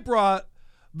right. I brought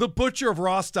the Butcher of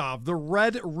Rostov, the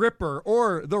Red Ripper,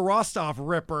 or the Rostov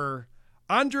Ripper,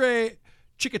 Andrei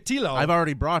Chikatilo. I've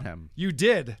already brought him. You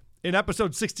did. In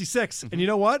episode 66. And you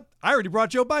know what? I already brought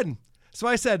Joe Biden. So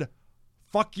I said,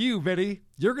 fuck you, Vinny.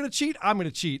 You're going to cheat? I'm going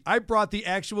to cheat. I brought the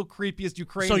actual creepiest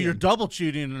Ukrainian. So you're double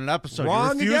cheating in an episode.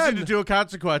 Wrong you're refusing again. to do a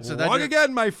consequence. And Wrong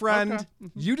again, my friend. Okay.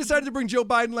 You decided to bring Joe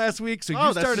Biden last week, so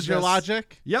you started this. Your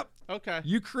logic? Yep. Okay.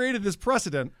 You created this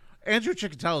precedent. Andrew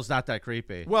Chikatilo is not that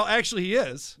creepy. Well, actually, he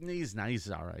is. He's nice. He's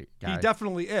all right guy. He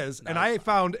definitely is. No, and I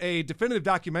found a definitive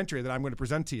documentary that I'm going to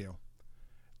present to you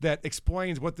that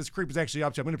explains what this creep is actually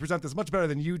up to. I'm going to present this much better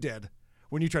than you did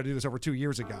when you tried to do this over 2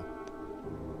 years ago.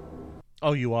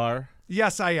 Oh, you are?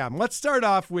 Yes, I am. Let's start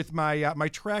off with my my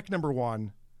track number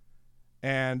one.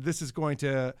 And this is going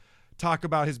to talk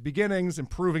about his beginnings and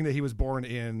proving that he was born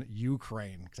in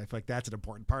Ukraine, because I feel like that's an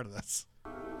important part of this.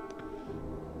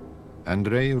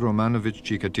 Andrei Romanovich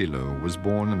Chikatilo was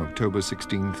born on October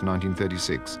 16th,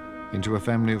 1936, into a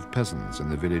family of peasants in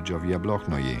the village of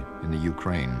Yabloknoye in the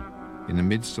Ukraine, in the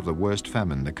midst of the worst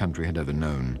famine the country had ever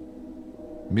known.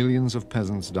 Millions of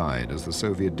peasants died as the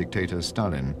Soviet dictator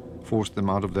Stalin forced them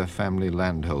out of their family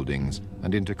landholdings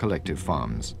and into collective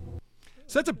farms.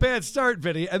 So that's a bad start,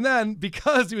 Vinny. And then,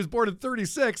 because he was born in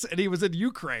 36 and he was in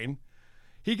Ukraine,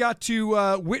 he got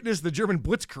to witness the German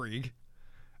Blitzkrieg,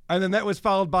 and then that was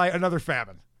followed by another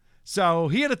famine. So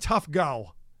he had a tough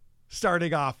go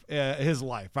starting off his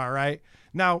life, all right?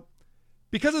 Now,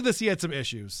 because of this, he had some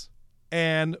issues.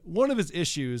 And one of his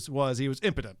issues was he was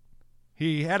impotent.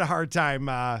 He had a hard time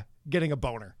getting a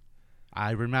boner.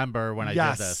 I remember when I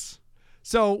did this.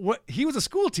 So he was a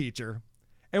school teacher,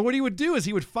 and what he would do is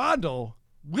he would fondle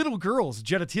little girls'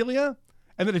 genitalia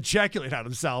and then ejaculate on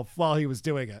himself while he was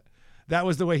doing it. That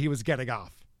was the way he was getting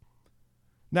off.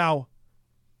 Now,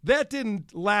 that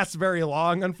didn't last very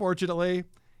long, unfortunately.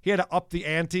 He had to up the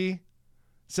ante.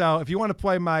 So if you want to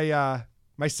play my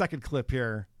my second clip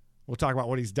here, we'll talk about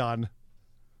what he's done.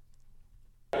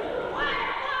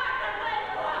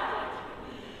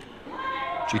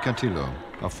 Chikatilo,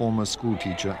 a former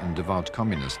schoolteacher and devout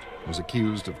communist, was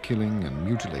accused of killing and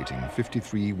mutilating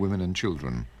 53 women and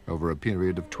children over a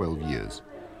period of 12 years.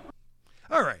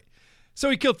 All right. So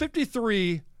he killed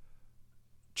 53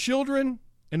 children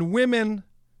and women.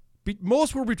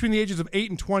 Most were between the ages of 8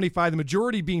 and 25, the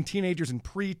majority being teenagers and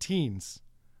preteens.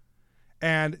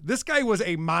 And this guy was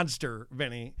a monster,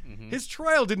 Vinny. His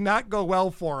trial did not go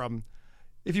well for him.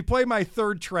 If you play my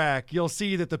third track, you'll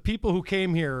see that the people who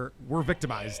came here were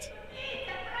victimized.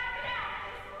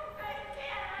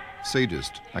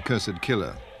 Sadist, accursed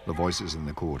killer, the voices in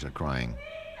the court are crying.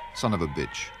 Son of a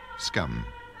bitch, scum.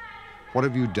 What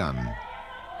have you done?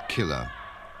 Killer,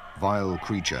 vile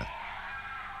creature.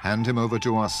 Hand him over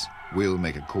to us, we'll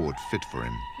make a court fit for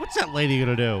him. What's that lady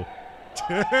gonna do?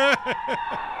 Get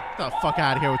the fuck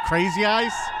out of here with crazy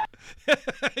eyes?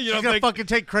 She's gonna fucking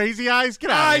take crazy eyes?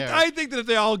 Get out of here. I think that if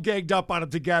they all gagged up on him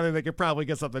together, they could probably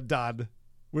get something done,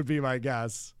 would be my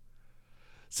guess.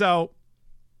 So,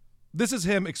 this is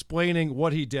him explaining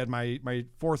what he did, my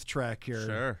fourth track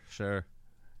here. Sure.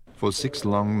 For 6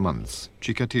 long months,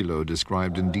 Chikatilo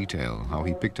described in detail how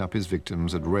he picked up his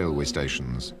victims at railway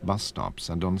stations, bus stops,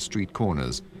 and on street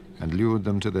corners, and lured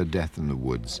them to their death in the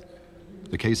woods.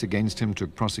 The case against him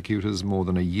took prosecutors more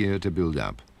than a year to build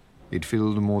up. It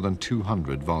filled more than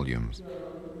 200 volumes.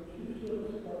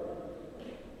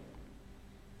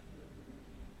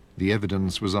 The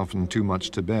evidence was often too much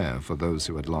to bear for those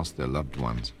who had lost their loved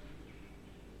ones.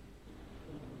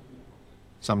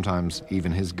 Sometimes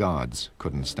even his guards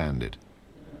couldn't stand it.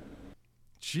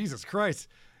 Jesus Christ.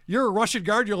 You're a Russian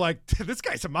guard, you're like, this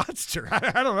guy's a monster.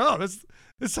 I don't know.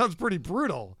 This sounds pretty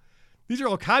brutal. These are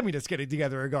all communists getting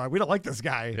together and going, we don't like this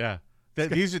guy. Yeah.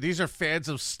 These are fans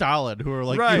of Stalin who are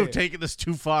like, Right. you have taken this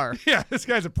too far. Yeah, this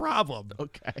guy's a problem.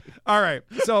 Okay. All right.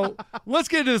 So let's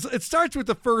get into this. It starts with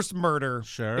the first murder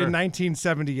in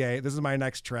 1978. This is my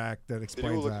next track that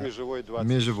explains that.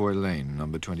 Межевой Lane,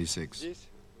 number 26.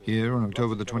 Here, on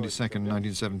October the 22nd,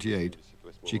 1978,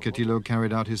 Chikatilo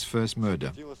carried out his first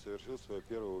murder.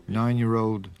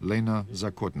 9-year-old Lena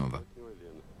Zakotnova.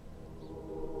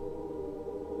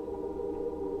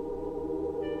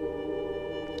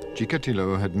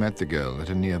 Chikatilo had met the girl at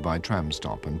a nearby tram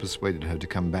stop and persuaded her to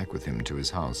come back with him to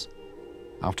his house.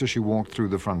 After she walked through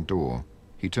the front door,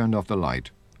 he turned off the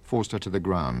light, forced her to the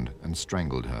ground, and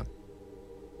strangled her.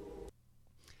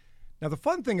 Now, the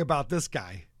fun thing about this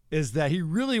guy is that he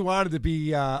really wanted to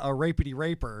be a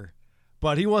rapity-raper,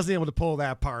 but he wasn't able to pull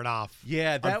that part off.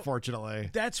 Yeah, unfortunately.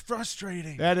 That's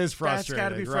frustrating. That is frustrating. That's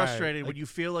got to be frustrating right. when you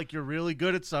feel like you're really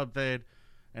good at something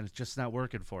and it's just not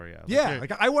working for you.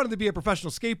 Like I wanted to be a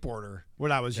professional skateboarder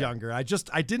when I was younger. I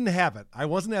didn't have it. I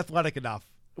wasn't athletic enough.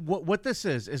 What this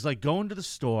is like going to the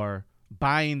store,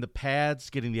 buying the pads,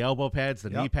 getting the elbow pads, the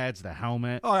knee pads, the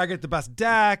helmet. Oh, I get the best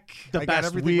deck, the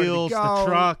best wheels, the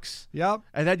trucks. Yep.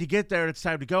 And then you get there and it's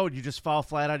time to go and you just fall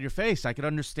flat on your face. I can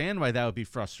understand why that would be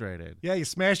frustrating. Yeah, you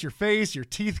smash your face, your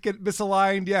teeth get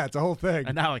misaligned. Yeah, it's a whole thing.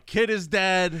 And now a kid is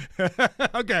dead.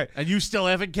 Okay. And you still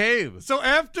haven't came. So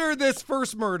after this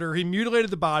first murder, he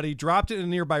mutilated the body, dropped it in a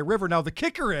nearby river. Now the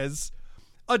kicker is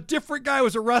a different guy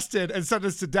was arrested and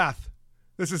sentenced to death.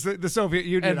 This is the Soviet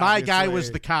Union. And my guy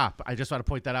was the cop. I just want to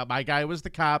point that out. My guy was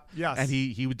the cop. Yes. And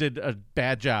he did a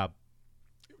bad job.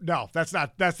 No, that's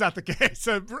not the case.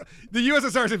 The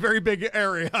USSR is a very big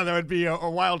area. That would be a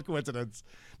wild coincidence.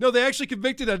 No, they actually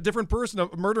convicted a different person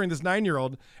of murdering this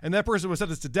 9-year-old, and that person was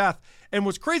sentenced to death. And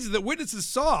what's crazy is that witnesses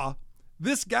saw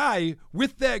this guy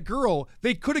with that girl.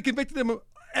 They could have convicted him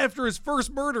after his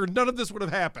first murder. None of this would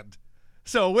have happened.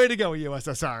 So way to go,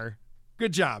 USSR.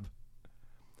 Good job.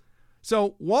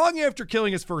 So long after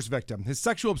killing his first victim, his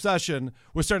sexual obsession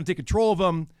was starting to take control of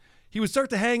him. He would start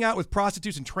to hang out with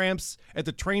prostitutes and tramps at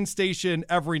the train station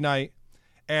every night.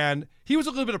 And he was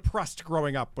a little bit oppressed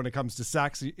growing up when it comes to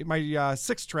sex. My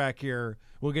sixth track here,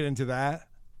 we'll get into that.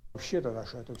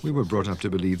 We were brought up to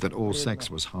believe that all sex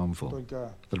was harmful,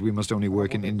 that we must only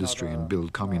work in industry and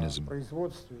build communism.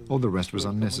 All the rest was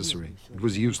unnecessary. It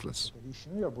was useless.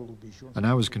 And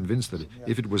I was convinced that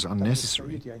if it was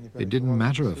unnecessary, it didn't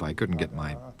matter if I couldn't get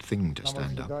my thing to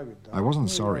stand up. I wasn't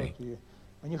sorry.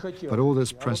 But all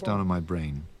this pressed down on my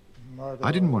brain.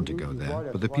 I didn't want to go there,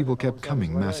 but the people kept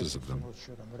coming, masses of them.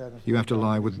 You have to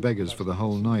lie with beggars for the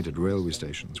whole night at railway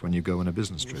stations when you go on a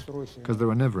business trip, because there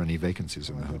are never any vacancies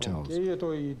in the hotels.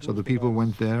 So the people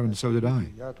went there, and so did I.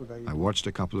 I watched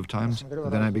a couple of times,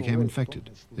 and then I became infected.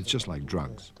 It's just like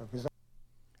drugs.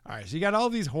 All right, so you got all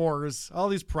these whores, all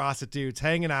these prostitutes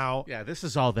hanging out. Yeah, this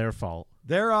is all their fault.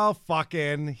 They're all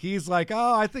fucking. He's like,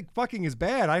 oh, I think fucking is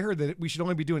bad. I heard that we should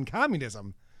only be doing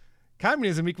communism.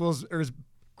 Communism equals or is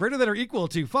greater than or equal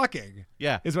to fucking.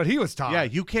 Yeah. Is what he was taught. Yeah,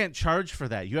 you can't charge for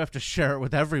that. You have to share it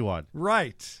with everyone.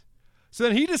 Right. So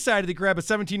then he decided to grab a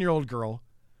 17-year-old girl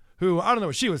who, I don't know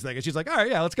what she was thinking. She's like, all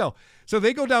right, yeah, let's go. So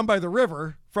they go down by the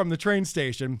river from the train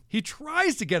station. He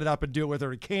tries to get it up and do it with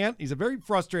her. He can't. He's very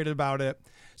frustrated about it.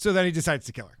 So then he decides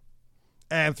to kill her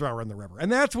and throw her in the river.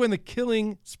 And that's when the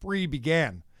killing spree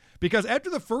began. Because after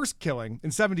the first killing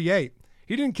in 78,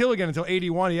 he didn't kill again until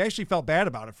 81. He actually felt bad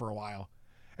about it for a while.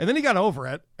 And then he got over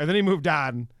it, and then he moved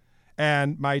on.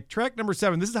 And my track number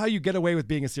 7, this is how you get away with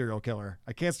being a serial killer.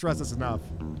 I can't stress this enough.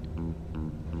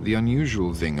 The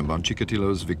unusual thing about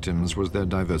Chikatilo's victims was their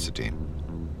diversity.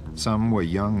 Some were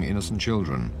young, innocent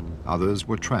children. Others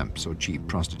were tramps or cheap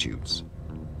prostitutes.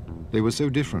 They were so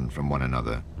different from one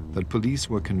another that police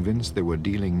were convinced they were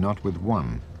dealing not with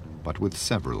one, but with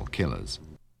several killers.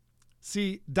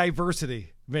 See,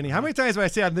 diversity, Vinny. How many times have I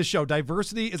say on this show,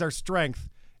 diversity is our strength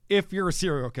if you're a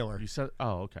serial killer? You said,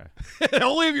 oh, okay.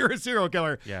 Only if you're a serial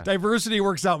killer. Yeah. Diversity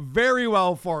works out very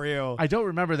well for you. I don't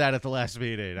remember that at the last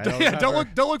meeting. Don't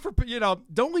look for,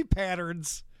 don't leave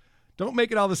patterns. Don't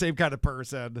make it all the same kind of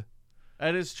person.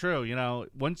 That is true.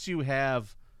 Once you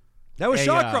have... That was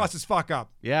Shawcross's fuck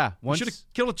up. Yeah. You should have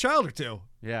killed a child or two.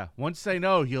 Yeah. Once they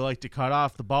know you like to cut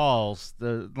off the balls,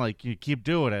 you keep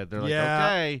doing it. They're like,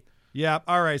 okay. Yeah.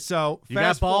 All right. So you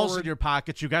got balls in your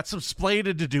pockets. You got some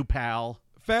splaining to do, pal.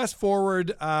 Fast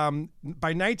forward, by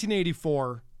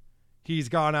 1984, he's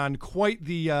gone on quite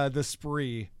the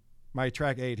spree. My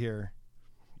track 8 here.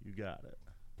 You got it.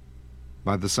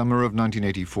 By the summer of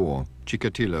 1984,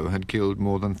 Chikatilo had killed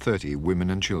more than 30 women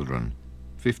and children,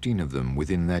 15 of them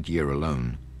within that year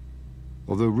alone.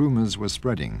 Although rumors were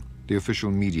spreading, the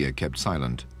official media kept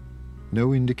silent.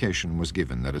 No indication was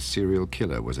given that a serial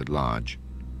killer was at large.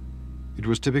 It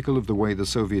was typical of the way the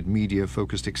Soviet media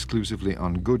focused exclusively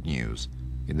on good news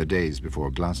in the days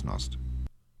before Glasnost.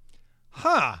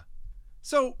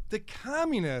 So the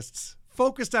communists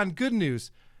focused on good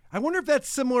news. I wonder if that's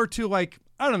similar to, like,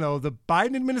 I don't know, the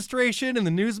Biden administration and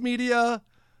the news media,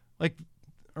 like,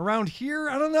 around here.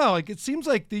 I don't know. Like, it seems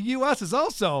like the U.S. is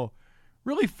also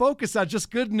really focused on just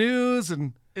good news.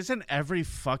 And isn't every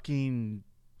fucking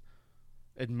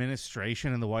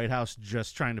administration in the White House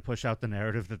just trying to push out the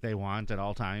narrative that they want at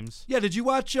all times? Yeah, did you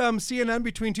watch CNN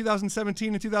between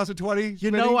 2017 and 2020?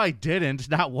 You know I didn't,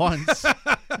 not once.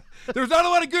 There's not a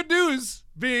lot of good news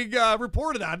being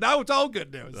reported on. Now it's all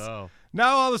good news. Oh.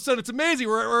 Now all of a sudden it's amazing.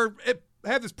 We're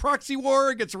have this proxy war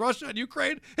against Russia and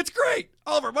Ukraine. It's great.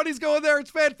 All of our money's going there. It's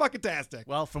fan-fucking-tastic.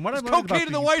 Well, from what There's I'm learning cocaine about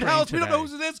in the the White Ukraine House. today, We don't know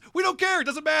who it is. We don't care. It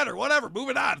doesn't matter. Whatever.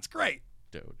 Moving on. It's great.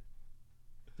 Dude,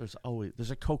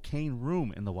 there's a cocaine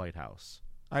room in the White House.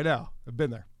 I know. I've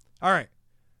been there. All right.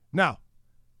 Now,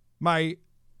 my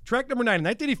track number 9, in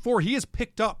 1984, he is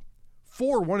picked up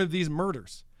for one of these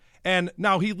murders. And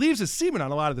now he leaves his semen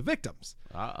on a lot of the victims.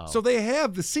 Uh-oh. So they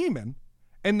have the semen,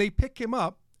 and they pick him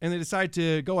up, and they decide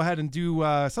to go ahead and do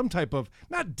some type of,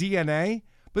 not DNA,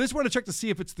 but they just want to check to see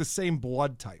if it's the same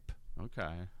blood type.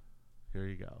 Okay. Here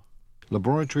you go.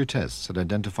 Laboratory tests had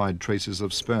identified traces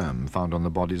of sperm found on the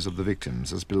bodies of the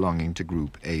victims as belonging to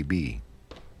Group AB.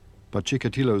 But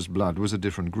Chikatilo's blood was a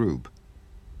different group.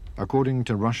 According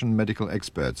to Russian medical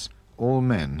experts, all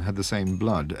men had the same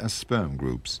blood as sperm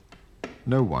groups.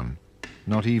 No one,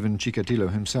 not even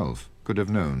Chikatilo himself, could have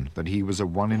known that he was a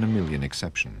 1 in a million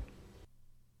exception.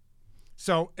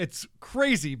 So it's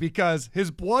crazy because his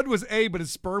blood was A, but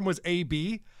his sperm was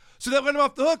AB. So that let him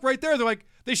off the hook right there. They're like,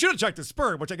 they should have checked his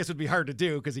sperm, which I guess would be hard to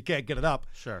do because he can't get it up.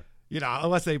 Sure.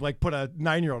 Unless they like put a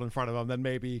 9-year-old in front of him, then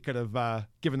maybe he could have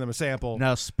given them a sample.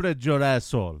 Now spread your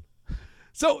asshole.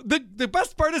 So the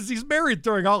best part is he's married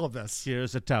during all of this.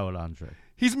 Here's a towel, Andre.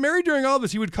 He's married during all of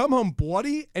this. He would come home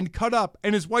bloody and cut up,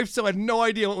 and his wife still had no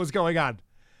idea what was going on.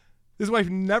 His wife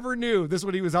never knew this is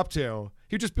what he was up to.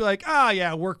 He'd just be like,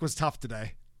 yeah, work was tough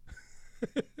today.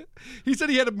 He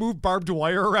said he had to move barbed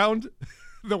wire around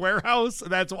the warehouse,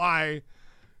 and that's why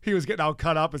he was getting all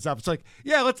cut up and stuff. It's like,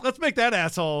 yeah, let's make that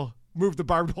asshole move the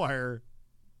barbed wire.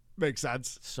 Makes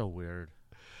sense. So weird.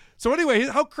 So anyway,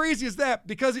 how crazy is that?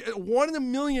 Because 1 in a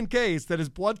million case that his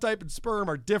blood type and sperm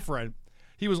are different,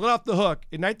 he was let off the hook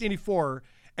in 1984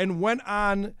 and went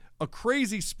on a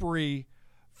crazy spree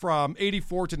from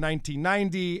 84 to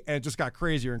 1990, and it just got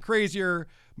crazier and crazier.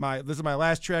 This is my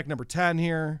last track, number 10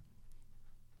 here.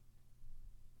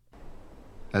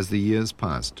 As the years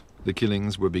passed, the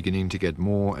killings were beginning to get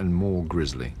more and more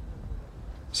grisly.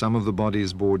 Some of the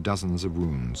bodies bore dozens of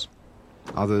wounds.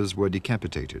 Others were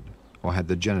decapitated or had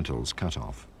the genitals cut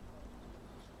off.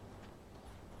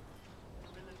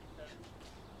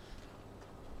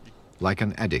 Like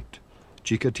an addict,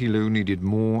 Chikatilo needed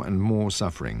more and more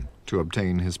suffering to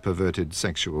obtain his perverted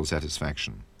sexual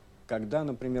satisfaction. When I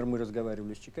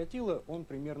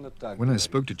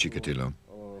spoke to Chikatilo,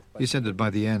 he said that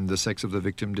by the end, the sex of the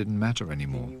victim didn't matter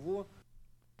anymore.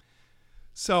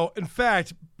 So, in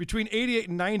fact, between 88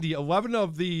 and 90, 11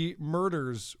 of the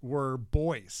murders were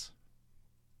boys.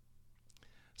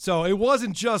 So it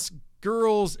wasn't just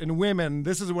girls and women.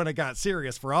 This is when it got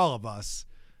serious for all of us.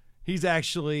 He's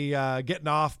actually getting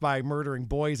off by murdering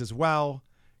boys as well,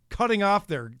 cutting off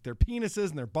their penises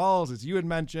and their balls, as you had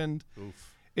mentioned.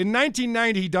 Oof. In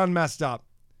 1990, he done messed up.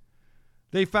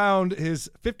 They found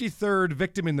his 53rd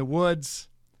victim in the woods,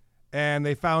 and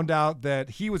they found out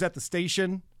that he was at the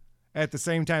station at the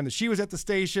same time that she was at the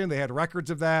station. They had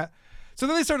records of that. So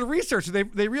then they started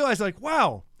researching. They realized, like,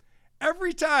 wow,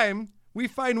 every time we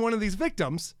find one of these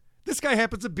victims, this guy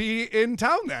happens to be in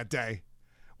town that day,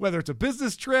 whether it's a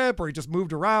business trip or he just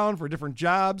moved around for different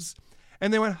jobs.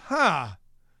 And they went,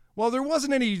 well, there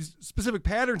wasn't any specific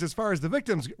patterns as far as the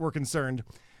victims were concerned.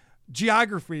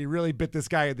 Geography really bit this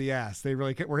guy in the ass. They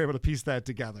really were able to piece that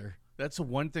together. That's the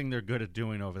one thing they're good at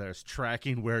doing over there is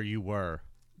tracking where you were.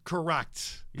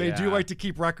 Correct. They do like to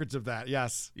keep records of that,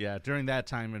 yes. Yeah, during that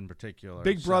time in particular.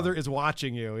 Big Brother is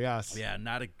watching you, yes. Yeah,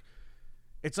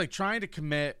 it's like trying to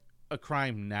commit a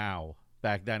crime now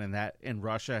back then in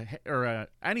Russia or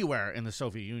anywhere in the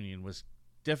Soviet Union was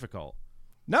difficult.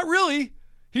 Not really.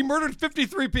 He murdered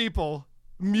 53 people,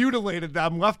 mutilated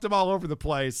them, left them all over the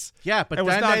place. Yeah, but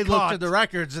then they looked at the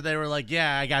records and they were like,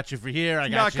 yeah, I got you for here, I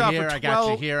got you here, I got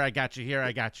you here, I got you here,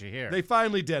 I got you here. They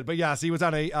finally did. But yes, he was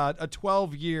on a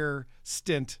 12-year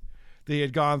stint that he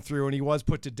had gone through, and he was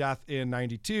put to death in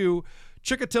 92.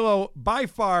 Chikatilo, by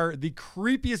far the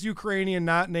creepiest Ukrainian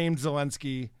not named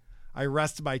Zelensky. I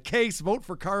rest my case. Vote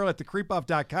for Carl at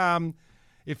thecreepoff.com.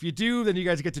 If you do, then you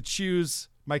guys get to choose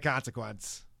my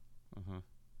consequence.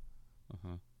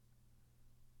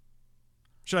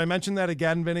 Should I mention that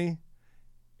again, Vinny?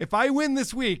 If I win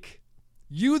this week,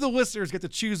 you, the listeners, get to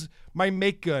choose my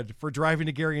make good for driving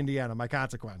to Gary, Indiana, my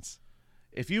consequence.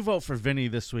 If you vote for Vinny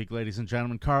this week, ladies and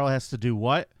gentlemen, Carl has to do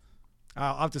what?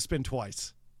 I'll have to spin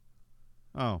twice.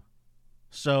 Oh.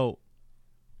 So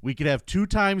we could have 2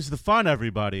 times the fun,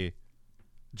 everybody.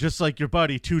 Just like your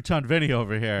buddy, 2-ton Vinny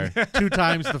over here. 2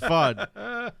 times the fun.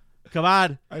 Come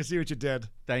on. I see what you did.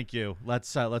 Thank you.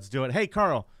 Let's do it. Hey,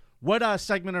 Carl, what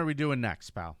segment are we doing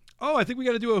next, pal? Oh, I think we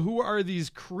got to do a Who Are These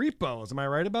Creepos? Am I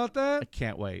right about that? I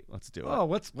can't wait. Let's do it. Oh,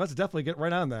 let's definitely get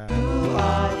right on that. Who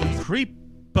are these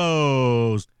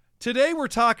creepos? Today we're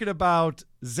talking about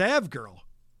Zavgirl,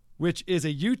 which is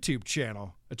a YouTube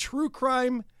channel, a true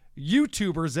crime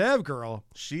YouTuber, Zavgirl.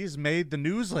 She's made the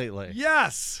news lately.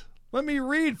 Yes. Let me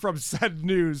read from said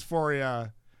news for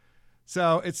you.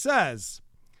 So it says,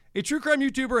 a true crime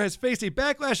YouTuber has faced a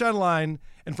backlash online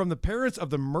and from the parents of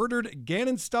the murdered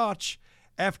Gannon Stotch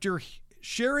after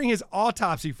sharing his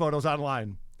autopsy photos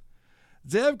online.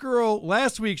 Zavgirl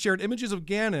last week shared images of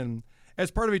Gannon as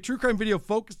part of a true crime video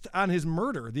focused on his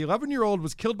murder. The 11-year-old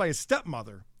was killed by his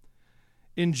stepmother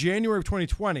in January of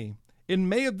 2020. In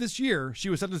May of this year, she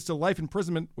was sentenced to life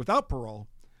imprisonment without parole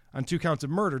on 2 counts of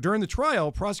murder. During the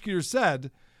trial, prosecutors said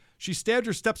she stabbed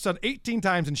her stepson 18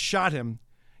 times and shot him.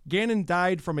 Gannon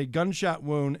died from a gunshot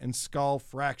wound and skull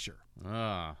fracture.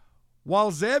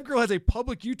 While Zavgirl has a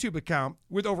public YouTube account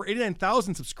with over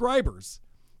 89,000 subscribers,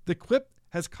 the clip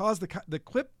that has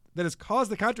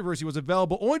caused the controversy was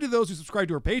available only to those who subscribe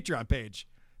to her Patreon page.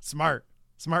 Smart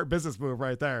business move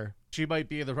right there. She might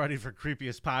be in the running for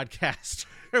creepiest podcast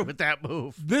with that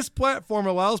move. This platform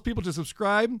allows people to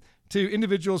subscribe to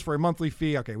individuals for a monthly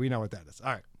fee. Okay, we know what that is.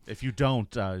 All right. If you don't,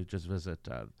 just visit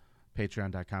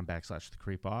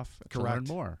patreon.com/thecreepoff to learn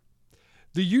more.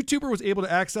 The YouTuber was able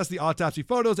to access the autopsy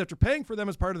photos after paying for them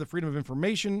as part of the Freedom of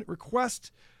Information request.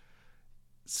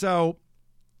 So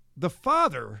the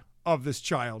father of this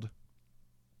child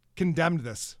condemned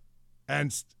this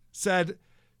and said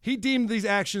he deemed these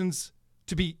actions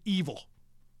to be evil.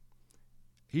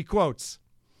 He quotes,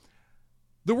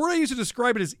 "The word I use to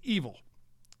describe it is evil.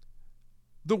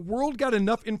 The world got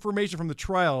enough information from the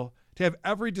trial to have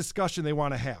every discussion they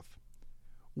want to have.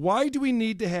 Why do we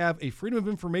need to have a Freedom of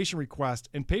Information request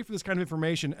and pay for this kind of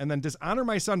information and then dishonor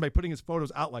my son by putting his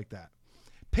photos out like that?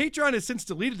 Patreon has since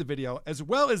deleted the video, as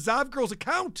well as Zavgirl's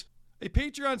account." A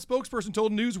Patreon spokesperson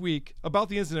told Newsweek about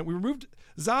the incident. "We removed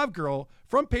Zavgirl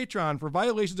from Patreon for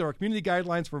violations of our community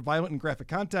guidelines for violent and graphic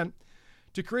content.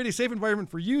 To create a safe environment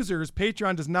for users,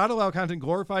 Patreon does not allow content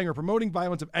glorifying or promoting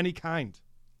violence of any kind."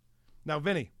 Now,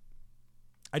 Vinny,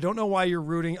 I don't know why you're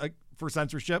rooting for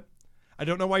censorship. I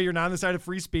don't know why you're not on the side of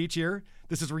free speech here.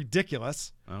 This is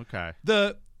ridiculous. Okay.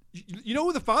 The You know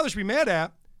who the father should be mad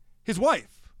at? His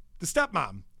wife, the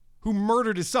stepmom, who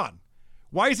murdered his son.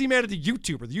 Why is he mad at the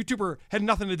YouTuber? The YouTuber had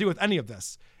nothing to do with any of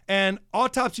this. And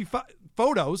autopsy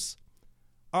photos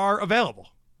are available.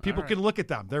 People can look at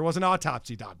them. There was an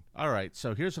autopsy done. All right,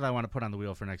 so here's what I want to put on the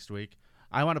wheel for next week.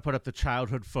 I want to put up the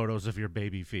childhood photos of your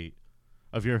baby feet,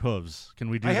 of your hooves. Can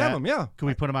we do that? I have them, yeah. Can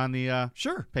we put them on the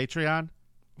sure Patreon?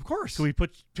 Of course. Can we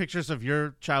put pictures of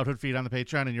your childhood feet on the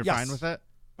Patreon and you're fine with it?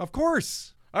 Of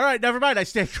course. All right, never mind. I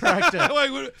stand corrected.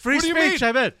 Wait, Free what do you speech, mean?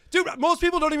 I'm in. Dude, most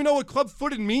people don't even know what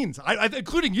club-footed means,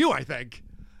 including you, I think.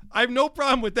 I have no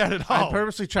problem with that at all. I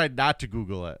purposely tried not to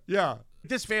Google it. Yeah.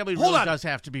 This family Hold really on. does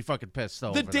have to be fucking pissed,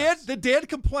 though. The dad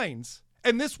complains,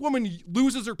 and this woman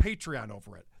loses her Patreon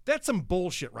over it. That's some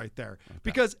bullshit right there. Okay.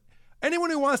 Because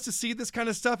anyone who wants to see this kind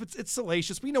of stuff, it's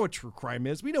salacious. We know what true crime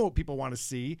is. We know what people want to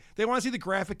see. They want to see the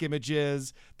graphic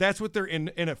images. That's what they're in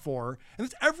it for. And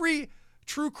it's every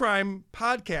true crime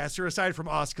podcaster, aside from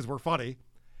us, because we're funny,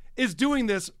 is doing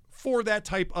this for that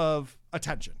type of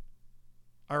attention.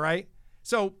 All right?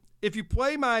 So if you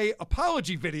play my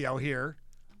apology video here,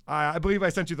 I believe I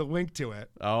sent you the link to it.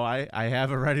 Oh, I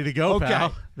have it ready to go,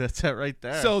 pal. That's it right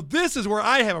there. So this is where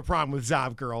I have a problem with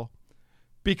Zav Girl,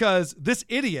 because this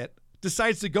idiot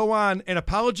decides to go on and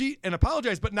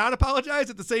apologize, but not apologize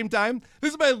at the same time.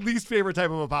 This is my least favorite type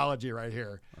of apology right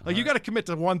here. Like, you got to commit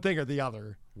to one thing or the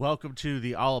other. Welcome to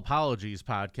the All Apologies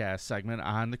podcast segment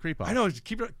on the Creep Off. I know, it's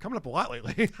coming up a lot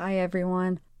lately. Hi,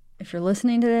 everyone. If you're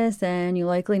listening to this, then you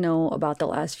likely know about the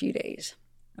last few days.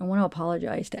 I want to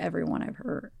apologize to everyone I've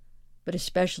hurt, but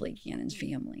especially Gannon's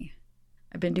family.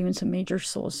 I've been doing some major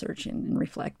soul searching and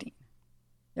reflecting.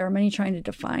 There are many trying to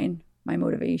define my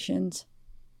motivations,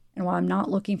 and while I'm not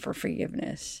looking for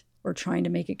forgiveness or trying to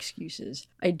make excuses,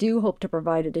 I do hope to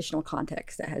provide additional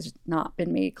context that has not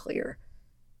been made clear.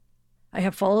 I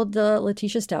have followed the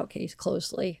Letitia Stout case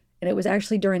closely, and it was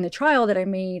actually during the trial that I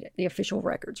made the official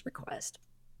records request.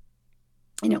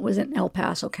 And it was in El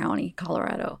Paso County,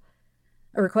 Colorado.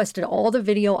 I requested all the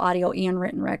video, audio, and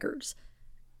written records.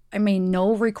 I made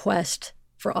no request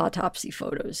for autopsy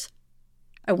photos.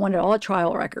 I wanted all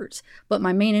trial records, but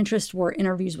my main interests were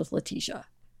interviews with Letitia.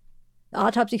 The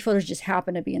autopsy photos just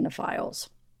happened to be in the files.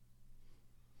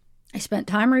 I spent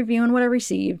time reviewing what I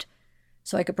received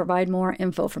so I could provide more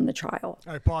info from the trial. All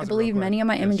right, pause I believe many of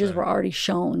my images were already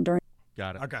shown during...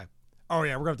 Got it. Okay. Oh,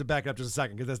 yeah, we're going to have to back it up just a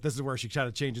second, because this is where she kind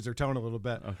of changes her tone a little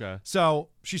bit. Okay. So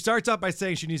she starts out by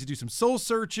saying she needs to do some soul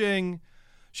searching.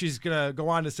 She's going to go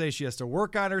on to say she has to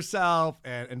work on herself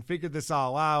and figure this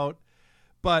all out.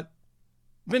 But,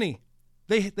 Vinny,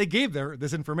 they gave her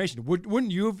this information.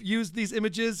 Wouldn't you have used these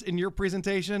images in your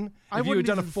presentation if you had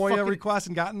done a FOIA request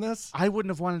and gotten this? I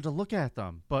wouldn't have wanted to look at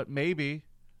them, but maybe.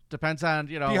 Depends on,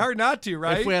 Be hard not to,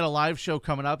 right? If we had a live show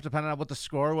coming up, depending on what the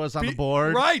score was on the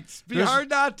board. Right. Be hard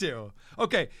not to.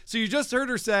 Okay, so you just heard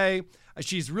her say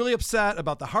she's really upset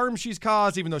about the harm she's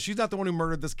caused, even though she's not the one who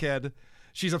murdered this kid.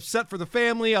 She's upset for the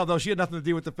family, although she had nothing to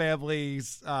do with the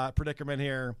family's predicament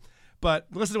here. But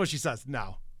listen to what she says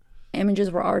now.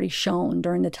 Images were already shown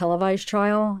during the televised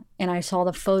trial, and I saw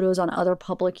the photos on other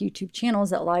public YouTube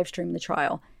channels that live streamed the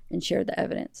trial and shared the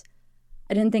evidence.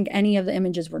 I didn't think any of the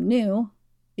images were new.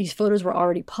 These photos were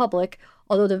already public,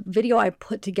 although the video I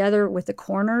put together with the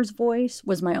coroner's voice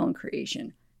was my own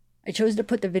creation. I chose to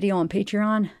put the video on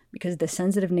Patreon because of the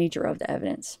sensitive nature of the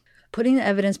evidence. Putting the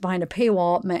evidence behind a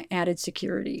paywall meant added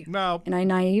security. No. And I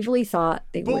naively thought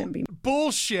they wouldn't be.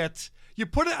 Bullshit. You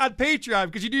put it on Patreon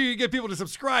because you knew you'd get people to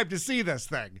subscribe to see this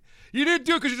thing. You didn't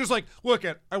do it because you're just like, look,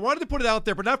 I wanted to put it out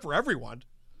there, but not for everyone.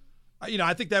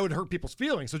 I think that would hurt people's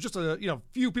feelings. So just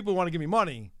few people who want to give me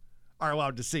money are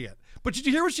allowed to see it. But did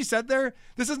you hear what she said there?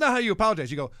 This is not how you apologize.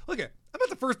 You go, look, I'm not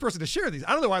the first person to share these.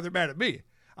 I don't know why they're mad at me.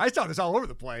 I saw this all over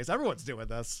the place. Everyone's doing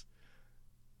this.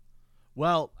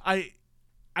 Well, I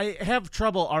have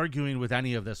trouble arguing with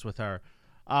any of this with her.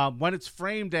 When it's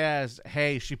framed as,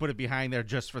 hey, she put it behind there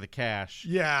just for the cash.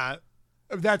 Yeah,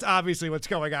 that's obviously what's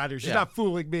going on here. She's not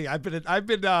fooling me. I've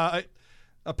been a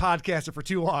podcaster for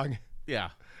too long. Yeah.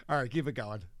 All right, keep it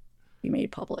going. Be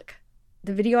made public.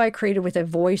 The video I created with a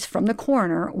voice from the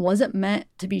coroner wasn't meant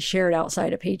to be shared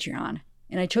outside of Patreon,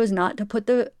 and I chose not to put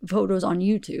the photos on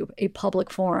YouTube, a public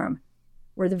forum,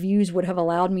 where the views would have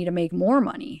allowed me to make more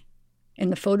money,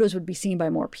 and the photos would be seen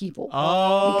by more people.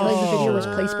 Oh, because the video was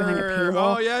placed behind a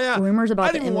paywall. Oh, yeah. Rumors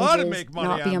about the images make money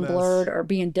not being on this. blurred or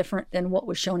being different than what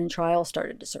was shown in trial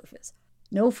started to surface.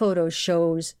 No photos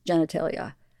shows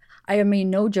genitalia. I have made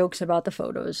no jokes about the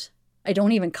photos. I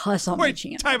don't even cuss on my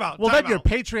channel. Time out. Well, then your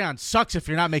Patreon sucks if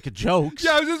you're not making jokes.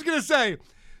 Yeah, I was just going to say,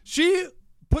 she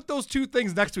put those two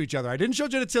things next to each other. I didn't show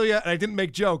genitalia and I didn't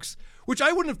make jokes. which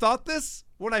I wouldn't have thought this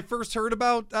when I first heard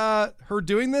about her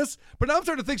doing this, but now I'm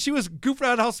starting to think she was goofing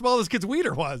out how small this kid's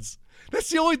wiener was. That's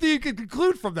the only thing you can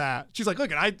conclude from that. She's like,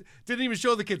 look, I didn't even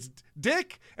show the kid's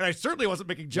dick, and I certainly wasn't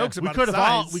making jokes about its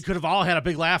size. We could have all had a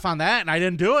big laugh on that, and I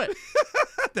didn't do it.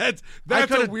 That's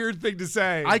a weird thing to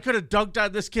say. I could have dunked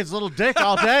on this kid's little dick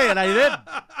all day, and I didn't.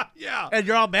 Yeah. And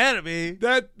you're all mad at me.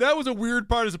 That was a weird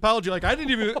part of his apology. Like, I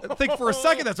didn't even think for a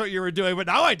second that's what you were doing, but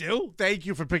now I do. Thank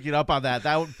you for picking up on that.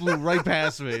 That flew right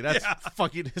past me. That's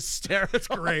fucking hysterical. That's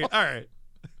great. All right.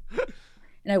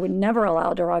 And I would never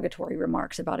allow derogatory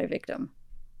remarks about a victim.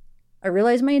 I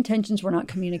realized my intentions were not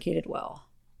communicated well.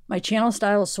 My channel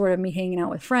style is sort of me hanging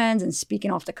out with friends and speaking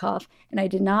off the cuff, and I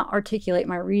did not articulate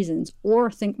my reasons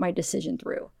or think my decision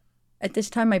through. At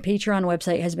this time, my Patreon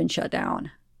website has been shut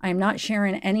down. I am not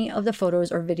sharing any of the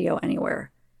photos or video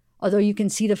anywhere, although you can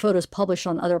see the photos published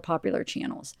on other popular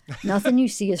channels. Nothing you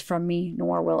see is from me,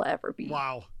 nor will ever be.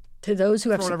 Wow. To those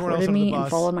who have supported me and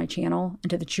followed my channel,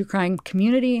 and to the true crime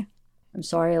community, I'm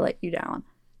sorry I let you down.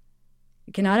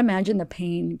 I cannot imagine the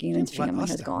pain Gannon's family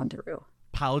has gone through.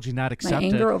 Apology not accepted. My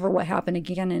anger over what happened to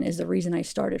Gannon is the reason I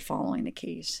started following the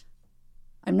case.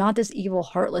 I'm not this evil,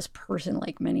 heartless person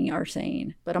like many are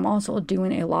saying, but I'm also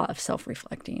doing a lot of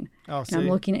self-reflecting. And I'm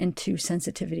looking into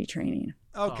sensitivity training.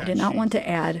 Okay. I did not want to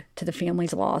add to the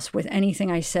family's loss with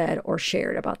anything I said or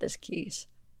shared about this case.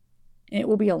 And it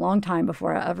will be a long time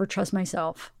before I ever trust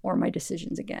myself or my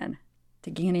decisions again.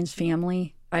 To Gannon's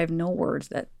family, I have no words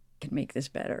that can make this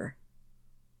better.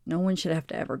 No one should have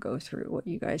to ever go through what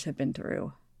you guys have been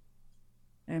through.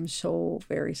 I'm so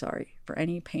very sorry for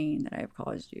any pain that I have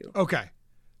caused you. Okay.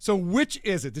 So which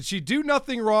is it? Did she do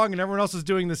nothing wrong and everyone else is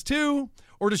doing this too?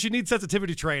 Or does she need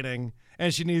sensitivity training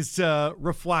and she needs to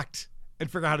reflect and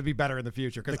figure out how to be better in the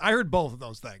future? Because I heard both of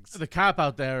those things. The cop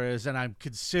out there is, and I'm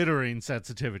considering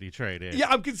sensitivity training. Yeah,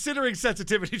 I'm considering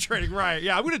sensitivity training, right.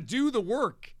 Yeah, I'm going to do the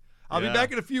work. I'll be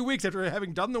back in a few weeks after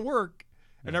having done the work.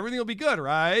 And everything will be good,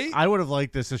 right? I would have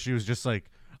liked this if she was just like,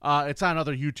 it's on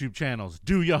other YouTube channels.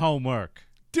 Do your homework.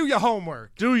 Do your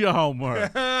homework. Do your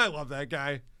homework. I love that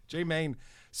guy. J Main.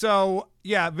 So,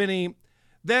 yeah, Vinny,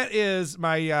 that is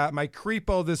my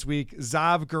creepo this week.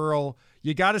 Zav girl,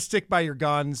 you got to stick by your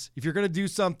guns. If you're going to do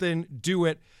something, do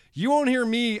it. You won't hear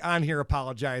me on here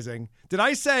apologizing. Did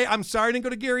I say I'm sorry I didn't go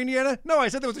to Gary, Indiana? No, I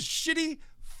said there was a shitty,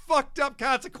 fucked up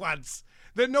consequence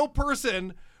that no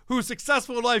person who's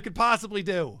successful in life could possibly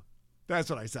do. That's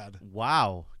what I said.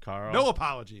 Wow, Carl. No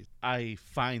apologies. I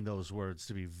find those words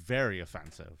to be very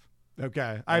offensive.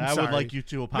 Okay, I would like you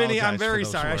to apologize. Vinny, I'm very for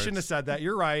those sorry. words. I shouldn't have said that.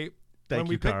 You're right. Thank when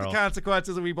we you, picked Carl. the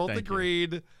consequences and we both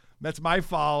agreed, that's my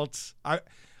fault.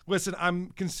 Listen,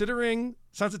 I'm considering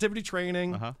sensitivity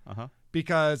training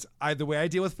because the way I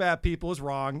deal with fat people is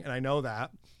wrong, and I know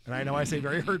that. And I know I say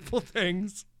very hurtful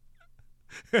things.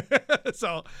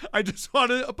 So I just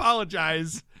want to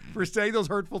apologize for saying those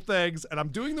hurtful things, and I'm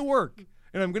doing the work,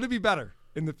 and I'm going to be better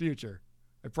in the future.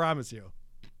 I promise you.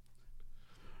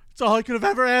 It's all I could have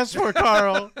ever asked for,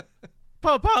 Carl.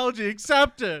 Apology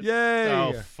accepted. Yay.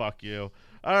 Oh, fuck you.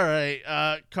 All right.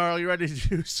 Carl, you ready to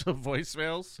do some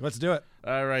voicemails? Let's do it.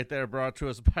 All right. They're brought to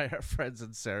us by our friends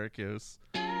in Syracuse.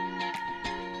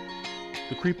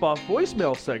 The Creep Off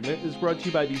voicemail segment is brought to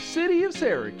you by the City of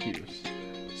Syracuse.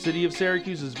 City of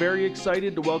Syracuse is very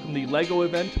excited to welcome the LEGO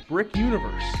event Brick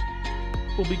Universe.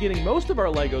 We'll be getting most of our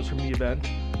LEGOs from the event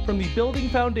from the building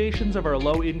foundations of our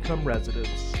low-income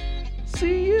residents.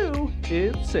 See you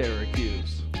in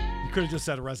Syracuse. You could have just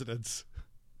said residents.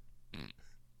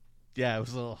 Yeah, it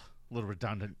was a little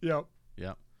redundant. Yep.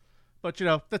 But,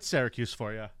 that's Syracuse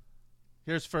for you.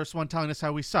 Here's first one telling us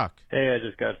how we suck. Hey, I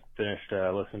just got finished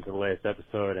listening to the latest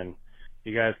episode, and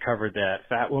you guys covered that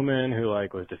fat woman who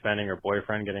was defending her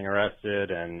boyfriend getting arrested,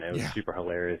 and it was super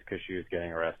hilarious because she was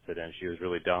getting arrested and she was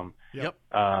really dumb. Yep.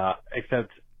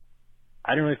 Except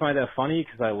I didn't really find that funny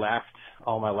because I laughed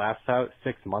all my laughs out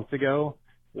 6 months ago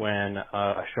when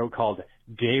a show called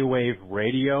Daywave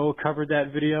Radio covered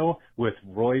that video with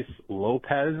Royce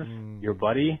Lopez, your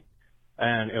buddy,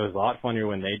 and it was a lot funnier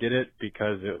when they did it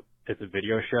because it's a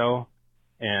video show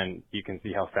and you can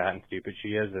see how fat and stupid she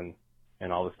is and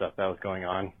all the stuff that was going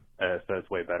on. So it's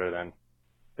way better than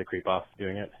the Creep Off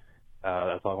doing it.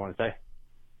 That's all I want to say.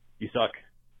 You suck.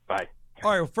 Bye.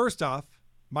 All right, well, first off,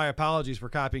 my apologies for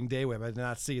copying Daywave. I did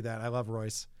not see that. I love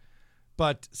Royce.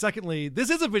 But secondly, this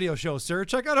is a video show, sir.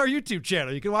 Check out our YouTube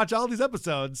channel. You can watch all these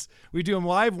episodes. We do them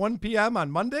live 1 p.m. on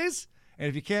Mondays. And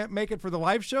if you can't make it for the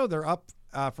live show, they're up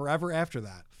forever after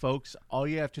that. Folks, all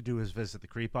you have to do is visit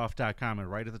thecreepoff.com,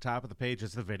 and right at the top of the page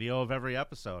is the video of every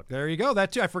episode. There you go.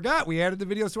 That too. I forgot. We added the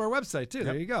videos to our website, too. Yep.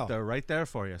 There you go. They're right there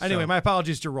for you. Anyway, my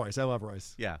apologies to Royce. I love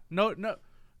Royce. Yeah.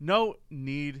 no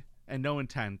need and no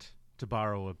intent to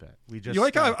borrow a bit. We just you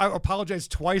like how I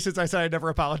apologized twice since I said I'd never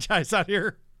apologize on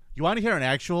here? You want to hear an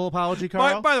actual apology,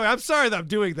 Carl? By the way, I'm sorry that I'm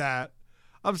doing that.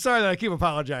 I'm sorry that I keep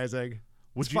apologizing.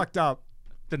 It's fucked up.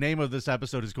 The name of this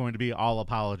episode is going to be All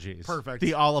Apologies. Perfect.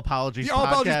 The All Apologies The All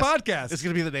Apologies Podcast. It's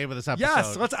going to be the name of this episode.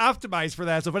 Yes, let's optimize for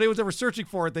that. So if anyone's ever searching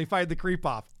for it, they find the creep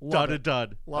off.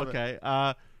 Done. Love okay.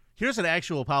 Here's an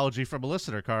actual apology from a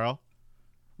listener, Carl.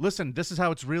 Listen, this is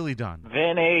how it's really done.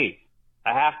 Vinny,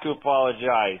 I have to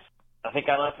apologize. I think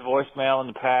I left a voicemail in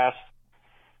the past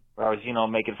where I was,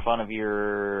 making fun of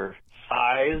your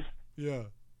size. Yeah.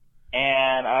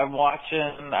 And I'm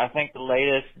watching, I think, the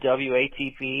latest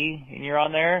WATP, and you're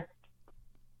on there.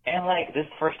 And, this is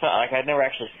the first time, I'd never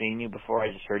actually seen you before.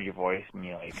 I just heard your voice, and,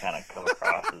 you kind of come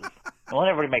across as... Well,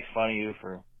 everybody makes fun of you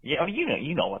for... you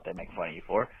know what they make fun of you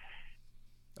for.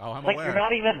 Oh, I'm aware. You're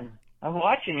not even... I'm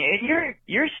watching you, and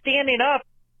you're standing up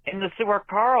in the where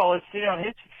Carl is sitting on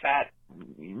his fat,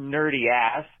 nerdy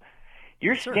ass.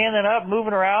 You're standing up,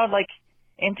 moving around,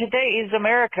 and today is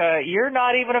America. You're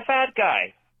not even a fat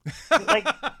guy.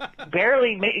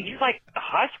 Barely, you're like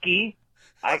husky.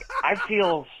 I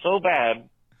feel so bad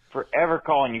for ever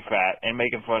calling you fat and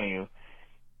making fun of you.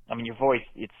 I mean, your voice,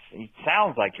 it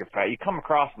sounds like you're fat. You come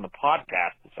across in the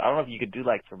podcast. I don't know if you could do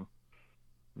some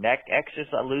neck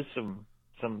exercise. I lose some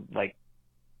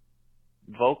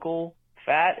vocal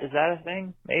fat. Is that a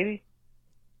thing? Maybe.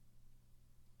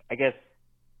 I guess.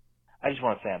 I just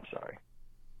want to say I'm sorry.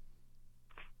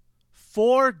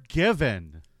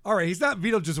 Forgiven. All right, he's not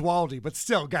Vito Gesualdi, but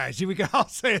still, guys, we can all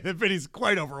say that Vinny's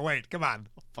quite overweight. Come on.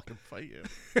 I'll fucking fight you.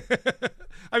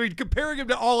 I mean, comparing him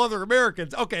to all other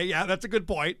Americans. Okay, yeah, that's a good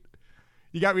point.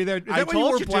 You got me there. Is that why you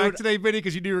wore black today, Vinny,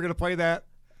 because you knew you were going to play that?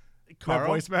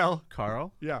 Carl, that voicemail?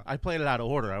 Carl? Yeah. I played it out of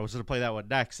order. I was going to play that one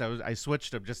next. I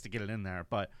switched them just to get it in there.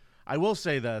 But I will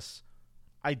say this.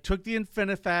 I took the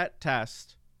Infinifat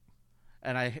test,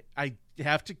 and I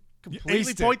have to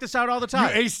completely point this out all the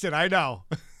time. You aced it, I know.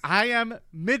 I am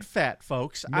mid-fat,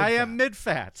 folks. I am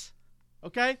mid-fat.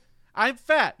 Okay? I'm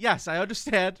fat. Yes, I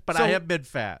understand, but I am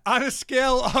mid-fat. On a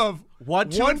scale of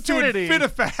 1 to infinity,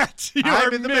 Infinifat,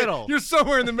 I'm in the middle. You're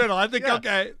somewhere in the middle. I think, Yeah.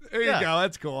 okay, there you go.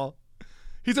 That's cool.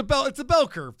 It's a bell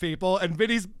curve, people, and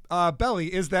Vinny's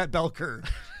belly is that bell curve.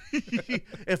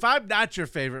 If I'm not your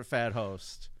favorite fat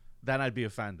host, then I'd be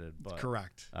offended. But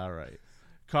correct. All right.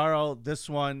 Carl, this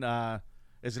one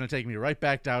is going to take me right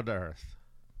back down to earth.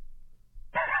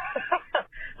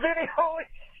 Vinny, holy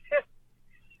shit.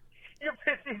 Your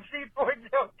pissy sheep boy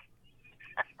joke.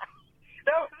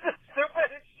 That was the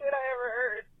stupidest shit I ever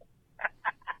heard.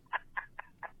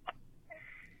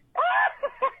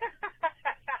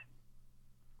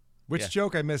 Which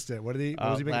joke? I missed it. What was he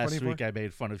making funny Last for? week I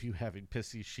made fun of you having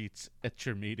pissy sheets at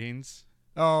your meetings.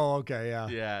 Oh, okay, yeah.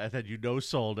 Yeah, and then you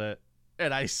no-sold it,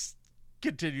 and I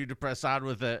continued to press on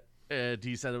with it, and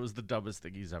he said it was the dumbest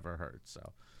thing he's ever heard,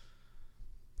 so...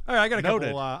 All right, I got a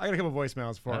couple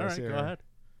voicemails for us here. Go ahead.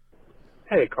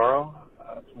 Hey, Carl.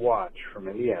 It's Watch from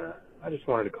Indiana. I just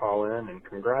wanted to call in and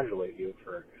congratulate you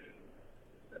for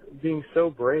being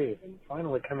so brave and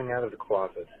finally coming out of the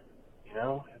closet.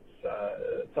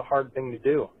 It's a hard thing to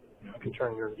do.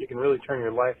 You can really turn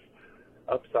your life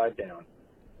upside down.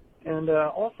 And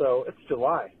also, it's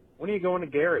July. When are you going to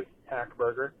Gary,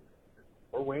 Hackburger?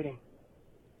 We're waiting.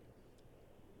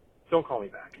 Don't call me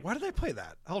back. Why did I play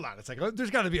that? Hold on a second. There's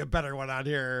got to be a better one on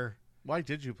here. Why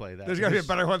did you play that? There's got to be a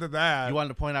better one than that. You wanted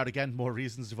to point out again more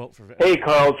reasons to vote for Vinny. Hey,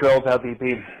 Carl, Trails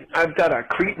LPP. I've got a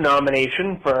Creep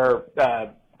nomination for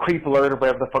Creep Alert or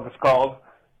whatever the fuck it's called.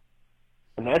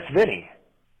 And that's Vinny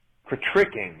for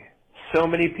tricking so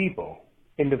many people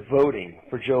into voting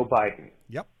for Joe Biden.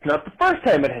 Yep. It's not the first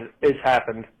time it has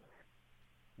happened.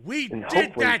 We and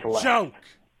did that joke.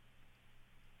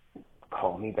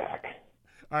 Call me back.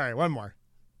 All right, one more.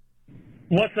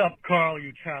 What's up, Carl,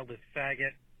 you childless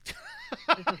faggot?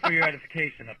 This is for your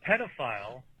edification. A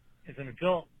pedophile is an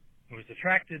adult who is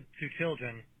attracted to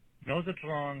children, knows it's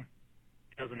wrong,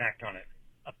 doesn't act on it.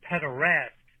 A pederast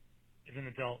is an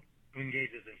adult who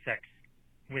engages in sex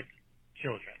with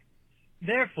children.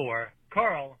 Therefore,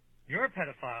 Carl, you're a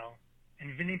pedophile,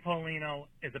 and Vinny Paulino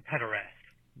is a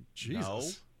pederast.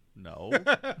 Jesus. No,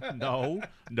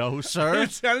 sir. I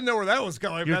didn't know where that was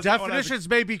going. Your definitions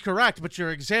may be correct, but your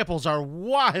examples are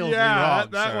wildly wrong.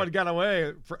 that sir. one got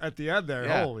away at the end there.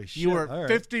 Yeah. Holy shit. You were All right.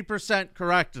 50%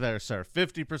 correct there, sir.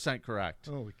 50% correct.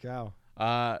 Holy cow.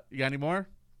 You got any more?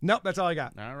 Nope, that's all I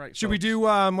got. All right. Should we do,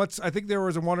 I think there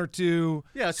was a one or two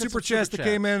super chats that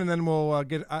came in, and then we'll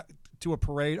get to a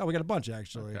parade. Oh, we got a bunch,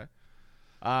 actually. Okay.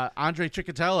 Andre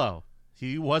Ciccatello.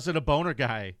 He wasn't a boner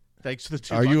guy. thanks for the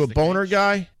 $2. Are you a boner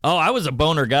guy? Oh, I was a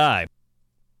boner guy.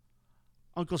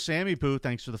 Uncle Sammy Poo,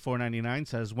 thanks for the $4.99,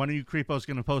 says, when are you creepos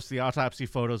going to post the autopsy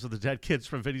photos of the dead kids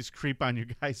from Vinny's Creep on your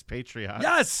guys' Patreon?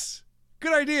 Yes!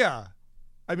 Good idea.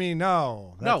 I mean,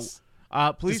 no.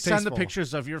 Please send the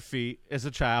pictures of your feet as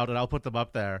a child, and I'll put them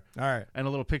up there. All right. And a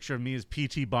little picture of me as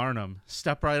P.T. Barnum.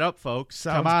 Step right up, folks.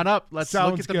 Come on up. Let's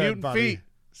look at the mutant feet.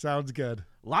 Sounds good.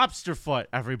 Lobster foot,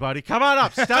 everybody. Come on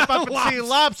up. Step up and see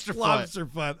lobster foot. Lobster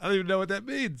foot. I don't even know what that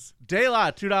means.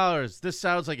 Dayla, $2. This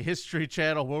sounds like a History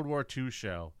Channel World War II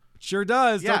show. Sure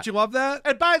does. Yeah. Don't you love that?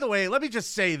 And by the way, let me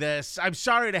just say this. I'm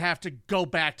sorry to have to go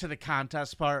back to the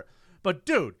contest part, but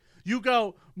dude, you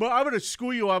go, well, I'm going to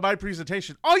school you on my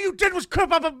presentation. All you did was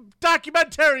clip up a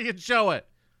documentary and show it.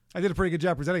 I did a pretty good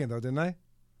job presenting it, though, didn't I?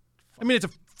 I mean, it's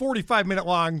a 45-minute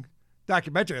long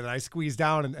documentary that I squeezed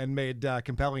down and made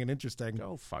compelling and interesting.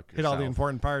 Go fuck yourself. Hit all the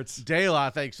important parts.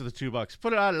 Dayla, thanks for the $2.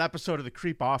 Put it on an episode of the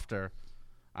Creep After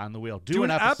on the wheel. Do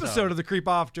an episode of the Creep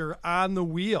After on the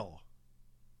wheel.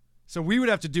 So we would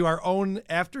have to do our own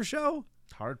after show?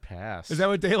 Hard pass. Is that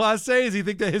what Dayla says? Does he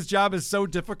think that his job is so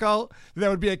difficult that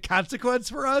would be a consequence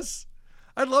for us?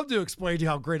 I'd love to explain to you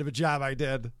how great of a job I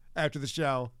did after the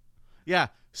show. Yeah.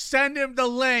 Send him the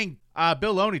link.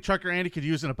 Bill Loney, Trucker Andy could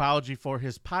use an apology for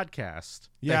his podcast.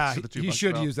 Yeah, he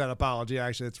should use that apology,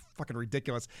 actually. It's fucking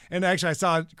ridiculous. And actually, I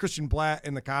saw Christian Blatt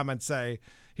in the comments say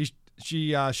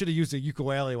she should have used a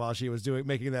ukulele while she was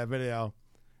making that video.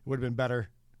 It would have been better.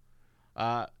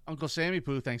 Uncle Sammy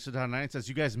Poo, thanks to Don 9, says,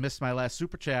 you guys missed my last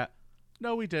super chat.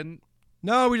 No, we didn't.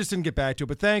 No, we just didn't get back to it,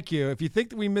 but thank you. If you think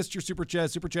that we missed your super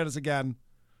chat us again.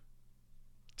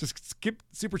 Just skip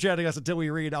super chatting us until we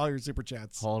read all your super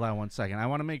chats. Hold on one second. I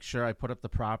want to make sure I put up the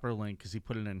proper link because he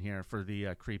put it in here for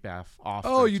the Creep Af off.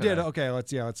 Oh, you did? Okay,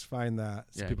 let's find that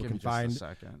so people can find.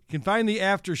 Can find the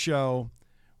after show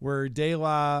where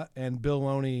Dayla and Bill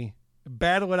Loney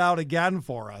battle it out again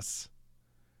for us.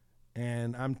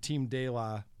 And I'm Team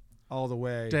Dayla all the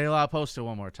way. Dayla, post it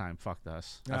one more time. Fuck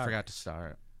this. I forgot to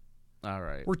start. All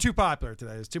right. We're too popular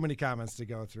today. There's too many comments to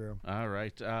go through. All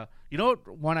right. You know what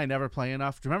one I never play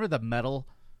enough? Do you remember the metal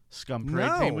Scum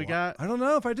Parade theme we got? I don't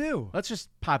know if I do. Let's just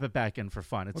pop it back in for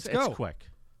fun. It's quick.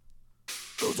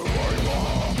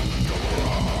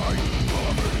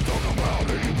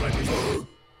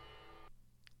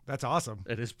 That's awesome.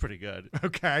 It is pretty good.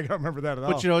 Okay, I don't remember that at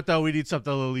all. But you know what, though? We need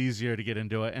something a little easier to get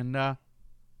into it. And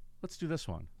let's do this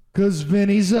one. 'Cause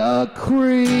Vinny's a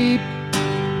creep.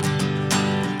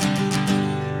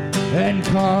 And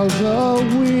Carl's a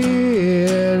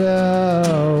weirdo.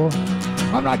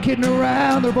 I'm not kidding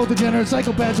around. They're both degenerate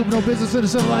psychopaths with no business in a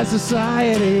civilized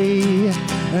society.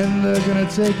 And they're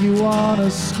gonna take you on a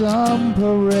scum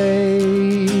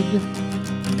parade.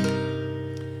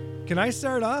 Can I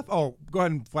start off? Oh, go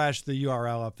ahead and flash the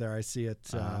URL up there. I see it.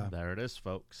 There it is,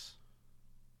 folks.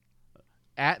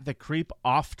 At the Creep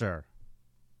After.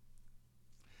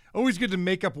 Always good to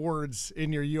make up words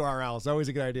in your URLs. Always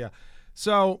a good idea.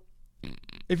 So,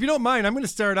 if you don't mind, I'm going to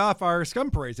start off our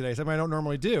scum parade today, something I don't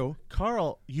normally do.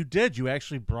 Carl, you did. You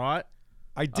actually brought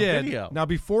I did. a video. Now,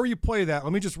 before you play that,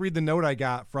 let me just read the note I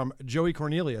got from Joey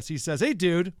Cornelius. He says, hey,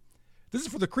 dude, this is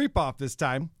for the Creep Off this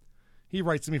time. He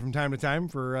writes to me from time to time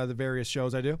for the various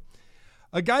shows I do.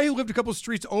 A guy who lived a couple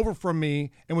streets over from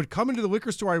me and would come into the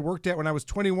liquor store I worked at when I was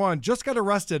 21 just got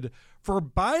arrested for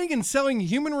buying and selling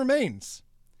human remains,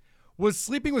 was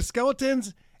sleeping with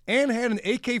skeletons, and had an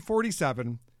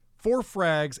AK-47, 4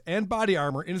 frags, and body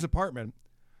armor in his apartment.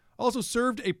 Also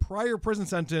served a prior prison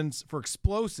sentence for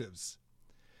explosives.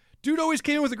 Dude always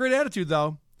came in with a great attitude,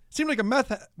 though. Seemed like a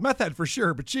meth head for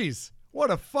sure, but geez,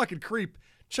 what a fucking creep.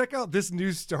 Check out this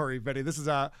news story, Betty. This is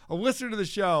a listener to the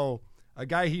show, a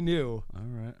guy he knew. All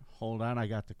right. Hold on. I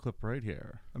got the clip right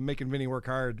here. I'm making Vinny work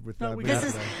hard with that. This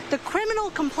is the criminal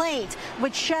complaint,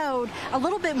 which showed a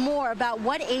little bit more about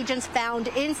what agents found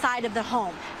inside of the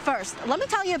home. First, let me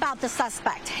tell you about the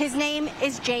suspect. His name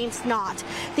is James Knott.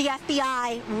 The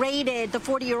FBI raided the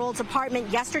 40-year-old's apartment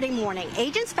yesterday morning.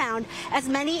 Agents found as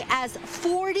many as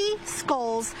 40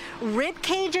 skulls, rib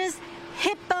cages,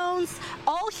 hip bones,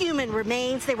 all human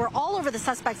remains. They were all over the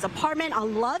suspect's apartment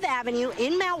on Love Avenue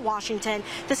in Mount Washington.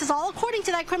 This is all according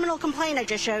to that criminal complaint I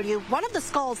just showed you. One of the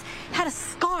skulls had a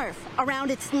scarf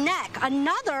around its neck.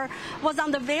 Another was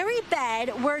on the very bed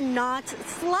where Knott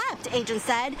slept, agents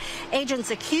said.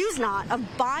 Agents accused Knott of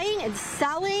buying and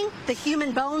selling the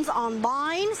human bones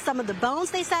online. Some of the bones,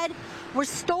 they said, were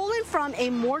stolen from a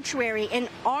mortuary in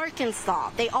Arkansas.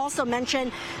 They also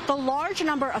mentioned the large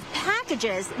number of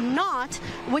packages Knott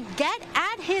would get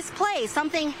at his place,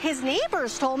 something his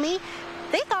neighbors told me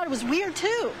they thought it was weird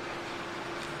too.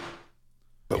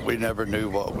 But we never knew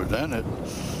what was in it.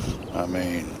 I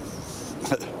mean,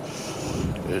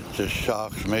 it just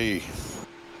shocks me.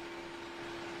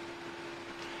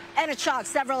 And it shocked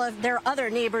several of their other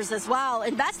neighbors as well.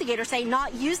 Investigators say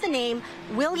Knott used the name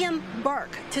William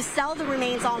Burke to sell the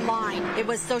remains online. It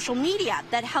was social media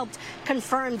that helped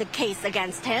confirm the case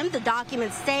against him. The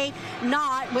documents say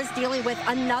Knott was dealing with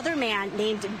another man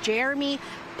named Jeremy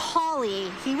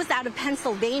Pauley. He was out of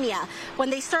Pennsylvania. When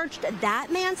they searched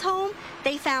that man's home,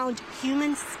 they found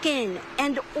human skin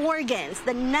and organs.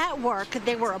 The network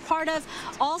they were a part of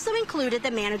also included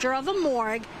the manager of a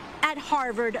morgue at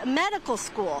Harvard Medical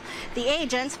School. The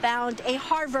agents found a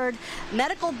Harvard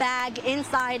medical bag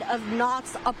inside of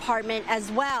Knott's apartment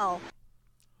as well.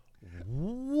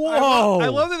 Whoa! I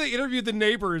love that they interviewed the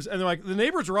neighbors, and they're like, the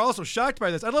neighbors were also shocked by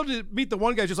this. I'd love to meet the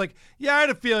one guy just like, yeah, I had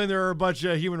a feeling there were a bunch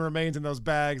of human remains in those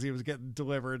bags he was getting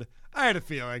delivered. I had a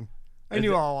feeling. I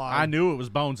knew all along. I knew it was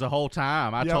bones the whole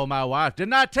time. I told my wife,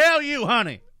 didn't I tell you,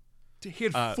 honey? He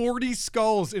had 40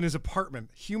 skulls in his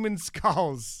apartment. Human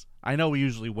skulls. I know we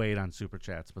usually wait on Super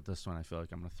Chats, but this one I feel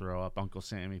like I'm going to throw up. Uncle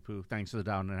Sammy Poo, thanks for the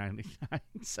 $1.99,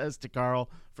 says to Carl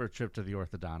for a trip to the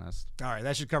orthodontist. All right,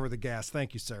 that should cover the gas.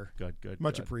 Thank you, sir. Good.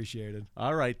 Much appreciated.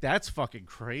 All right, that's fucking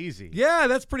crazy. Yeah,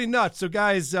 that's pretty nuts. So,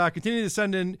 guys, continue to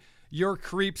send in your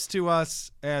creeps to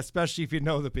us, especially if you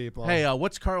know the people. Hey,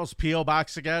 what's Carl's P.O.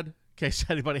 box again? In case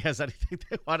anybody has anything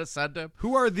they want to send him.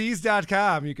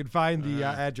 Whoarethese.com. You can find the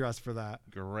address for that.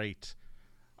 Great.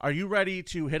 Are you ready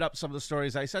to hit up some of the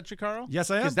stories I sent you, Carl?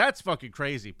 Yes, I am. Because that's fucking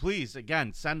crazy. Please,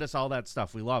 again, send us all that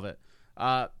stuff. We love it.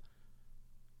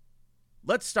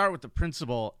 Let's start with the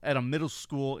principal at a middle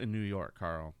school in New York,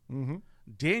 Carl. Mm-hmm.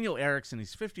 Daniel Erickson,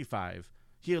 he's 55.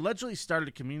 He allegedly started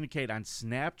to communicate on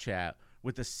Snapchat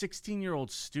with a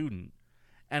 16-year-old student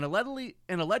and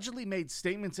allegedly made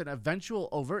statements and eventual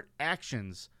overt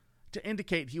actions to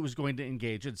indicate he was going to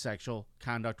engage in sexual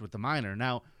conduct with the minor.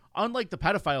 Now, unlike the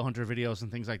pedophile hunter videos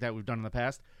and things like that we've done in the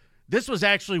past, this was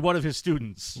actually one of his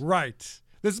students. Right.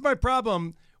 This is my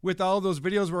problem with all those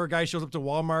videos where a guy shows up to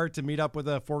Walmart to meet up with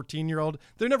a 14-year-old.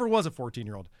 There never was a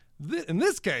 14-year-old. In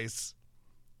this case,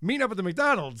 meeting up at the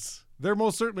McDonald's, there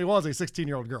most certainly was a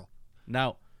 16-year-old girl.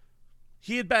 Now,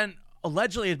 he had been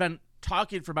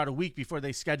talking for about a week before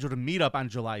they scheduled a meetup on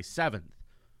July 7th.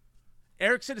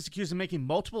 Erickson is accused of making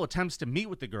multiple attempts to meet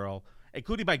with the girl,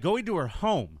 including by going to her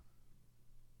home.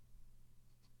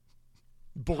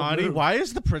 Bold Honey, move. why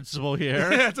is the principal here?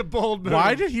 That's a bold move.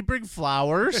 Why did he bring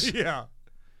flowers? Yeah.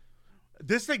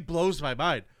 This thing blows my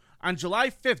mind. On July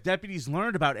 5th, deputies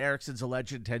learned about Erickson's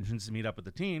alleged intentions to meet up with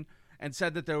the teen and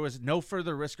said that there was no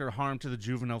further risk or harm to the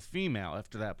juvenile female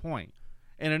after that point.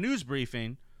 In a news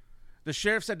briefing, the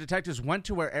sheriff said detectives went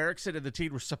to where Erickson and the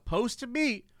teen were supposed to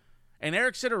meet, and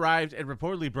Erickson arrived and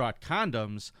reportedly brought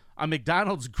condoms, a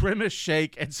McDonald's Grimace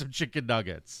shake, and some chicken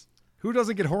nuggets. Who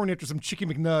doesn't get horny after some chicken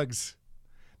McNugs?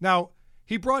 Now,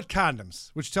 he brought condoms,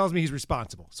 which tells me he's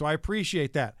responsible, so I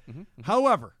appreciate that.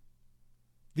 However,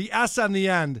 the S on the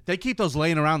end... They keep those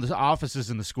laying around the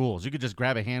offices in the schools. You could just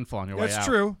grab a handful on your way out. That's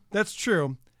true. That's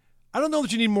true. I don't know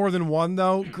that you need more than one,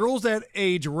 though. Girls that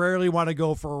age rarely want to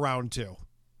go for a round two.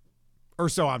 Or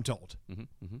so I'm told.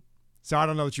 So I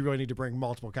don't know that you really need to bring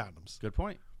multiple condoms. Good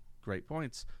point. Great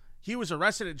points. He was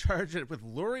arrested and charged with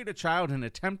luring a child in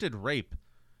attempted rape.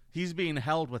 He's being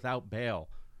held without bail.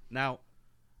 Now...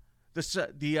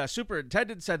 The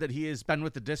superintendent said that he has been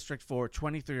with the district for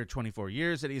 23 or 24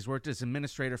 years, that he's worked as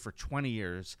administrator for 20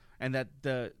 years, and that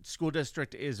the school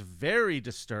district is very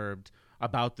disturbed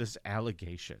about this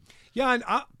allegation. Yeah, and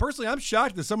personally, I'm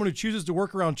shocked that someone who chooses to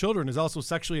work around children is also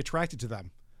sexually attracted to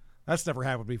them. That's never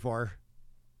happened before.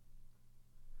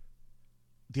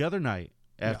 The other night,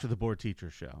 after the board teacher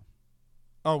show.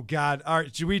 Oh, God. All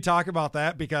right, should we talk about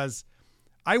that? Because...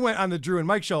 I went on the Drew and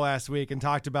Mike show last week and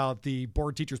talked about the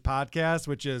Board Teachers Podcast,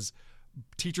 which is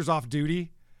Teachers Off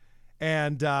Duty.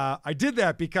 And I did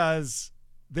that because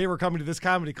they were coming to this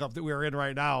comedy club that we are in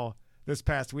right now this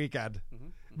past weekend.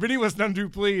 Vinny was none too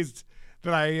pleased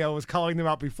that I was calling them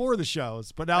out before the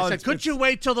shows. But now I said, could you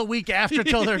wait till the week after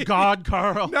till they're gone,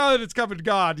 Carl? Now that it's coming to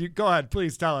God, go ahead.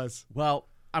 Please tell us. Well,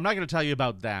 I'm not going to tell you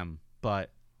about them, but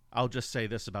I'll just say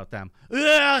this about them.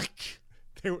 Ugh!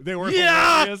 They were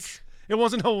hilarious. It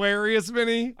wasn't hilarious,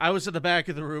 Vinny. I was in the back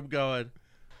of the room going,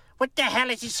 what the hell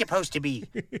is he supposed to be?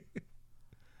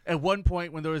 At one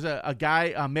point when there was a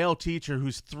guy, a male teacher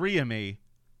who's 3 of me,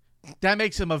 that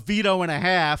makes him a veto and a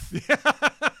half.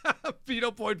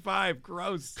 Veto 0.5,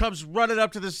 gross. Comes running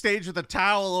up to the stage with a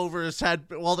towel over his head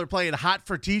while they're playing Hot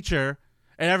for Teacher,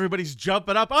 and everybody's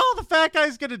jumping up. Oh, the fat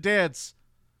guy's going to dance.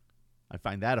 I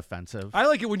find that offensive. I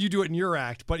like it when you do it in your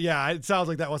act, but yeah, it sounds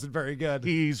like that wasn't very good.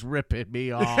 He's ripping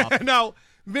me off. Now,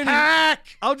 Vinny,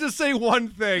 Hack! I'll just say one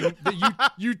thing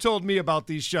that you told me about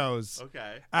these shows.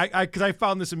 Okay. Because I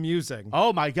found this amusing.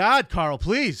 Oh, my God, Carl,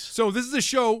 please. So this is a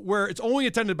show where it's only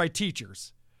attended by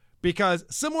teachers because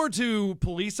similar to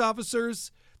police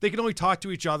officers, they can only talk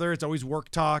to each other. It's always work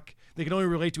talk. They can only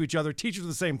relate to each other. Teachers are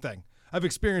the same thing. I've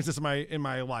experienced this in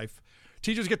my life.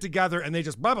 Teachers get together and they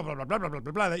just blah, blah, blah, blah, blah, blah,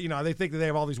 blah, blah. You know, they think that they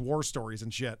have all these war stories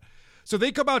and shit. So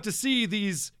they come out to see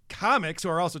these comics who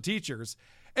are also teachers,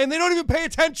 and they don't even pay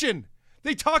attention.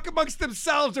 They talk amongst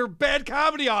themselves. They're a bad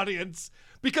comedy audience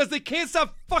because they can't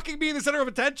stop fucking being the center of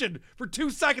attention for 2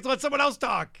 seconds to let someone else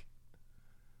talk.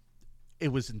 It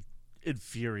was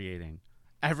infuriating.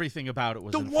 Everything about it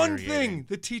was the infuriating. one thing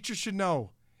the teachers should know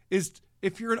is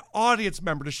if you're an audience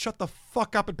member to shut the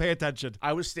fuck up and pay attention.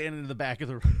 I was standing in the back of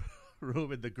the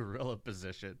room in the gorilla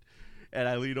position, and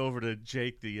I lean over to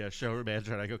Jake, the showroom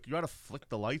manager, and I go, "You want to flick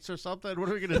the lights or something? What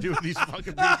are we going to do with these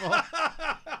fucking people?"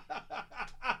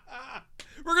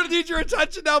 We're going to need your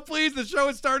attention now, please. The show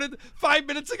has started 5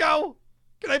 minutes ago.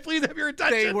 Can I please have your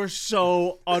attention? They were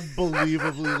so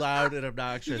unbelievably loud and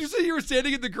obnoxious. Did you say you were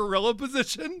standing in the gorilla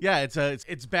position? Yeah,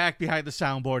 it's back behind the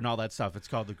soundboard and all that stuff. It's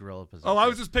called the gorilla position. Oh, I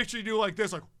was just picturing you like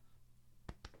this, like.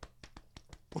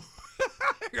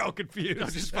 You're all confused. I'm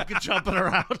just fucking jumping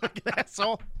around like an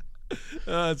asshole.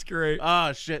 That's great.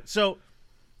 Oh, shit. So,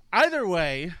 either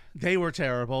way, they were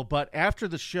terrible. But after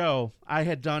the show, I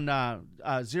had done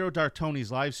Zero Dark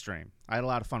Tony's live stream. I had a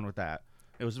lot of fun with that.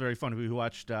 It was very fun. We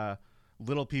watched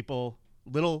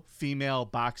Little Female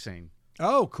Boxing.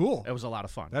 Oh, cool. It was a lot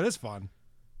of fun. That is fun.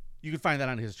 You can find that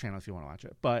on his channel if you want to watch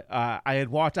it. But I had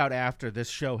walked out after this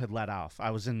show had let off.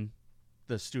 I was in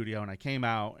the studio, and I came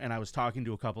out, and I was talking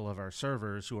to a couple of our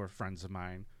servers who are friends of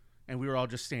mine, and we were all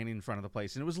just standing in front of the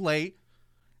place. And it was late,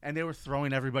 and they were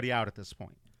throwing everybody out at this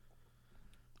point.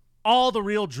 All the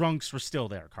real drunks were still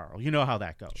there, Carl. You know how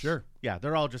that goes. Sure. Yeah,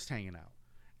 they're all just hanging out.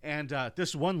 And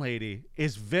this one lady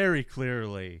is very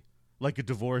clearly like a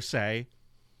divorcee,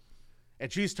 and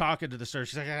she's talking to the server.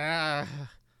 She's like, ah.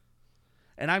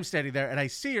 And I'm standing there, and I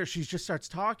see her. She just starts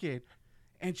talking,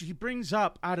 and she brings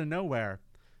up out of nowhere,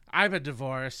 I've been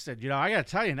divorced, and, I got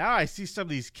to tell you, now I see some of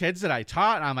these kids that I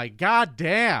taught, and I'm like, God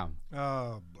damn.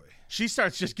 Oh, boy. She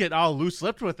starts just getting all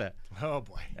loose-lipped with it. Oh,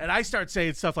 boy. And I start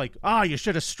saying stuff like, oh, you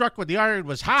should have struck when the iron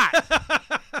was hot.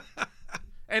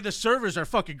 And the servers are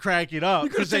fucking cracking up. You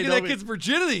could have taken that kid's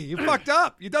virginity. You fucked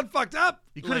up. You done fucked up.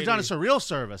 You could have done us a real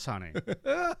service, honey.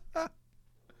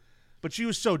 But she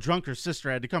was so drunk, her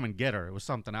sister had to come and get her. It was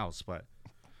something else, but...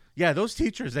 Yeah, those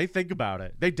teachers, they think about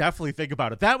it. They definitely think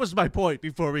about it. That was my point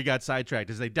before we got sidetracked,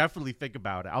 is they definitely think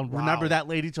about it. I'll remember that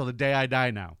lady till the day I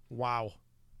die now. Wow.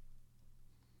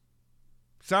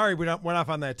 Sorry we went off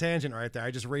on that tangent right there.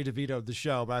 I just vetoed the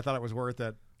show, but I thought it was worth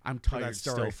it. I'm tired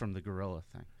still from the gorilla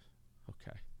thing.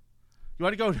 Okay. You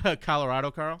want to go to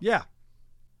Colorado, Carl? Yeah.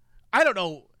 I don't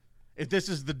know if this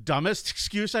is the dumbest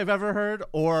excuse I've ever heard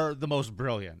or the most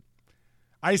brilliant.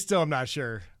 I still am not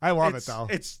sure. I love it, though.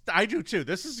 I do, too.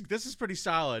 This is pretty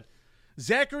solid.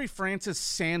 Zachary Francis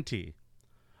Santee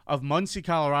of Muncie,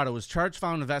 Colorado, was charged,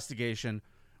 found in investigation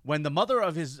when the mother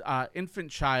of his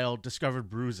infant child discovered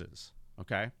bruises.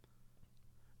 Okay?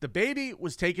 The baby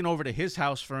was taken over to his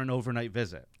house for an overnight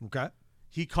visit. Okay.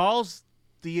 He calls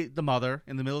the mother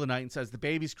in the middle of the night and says, the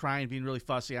baby's crying, being really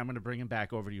fussy. I'm going to bring him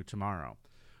back over to you tomorrow.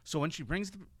 So when he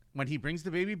brings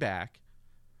the baby back,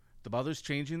 the mother's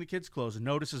changing the kid's clothes and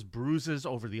notices bruises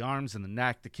over the arms and the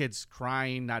neck. The kid's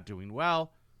crying, not doing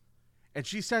well. And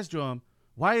she says to him,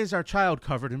 why is our child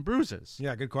covered in bruises?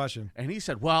 Yeah, good question. And he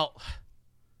said, well,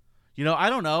 I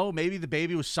don't know. Maybe the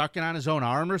baby was sucking on his own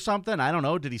arm or something. I don't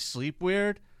know. Did he sleep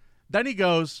weird? Then he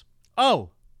goes, oh,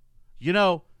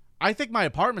 I think my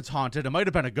apartment's haunted. It might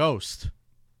have been a ghost.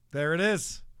 There it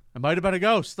is. It might have been a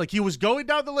ghost. Like, he was going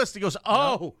down the list. He goes,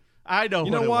 oh. No. I know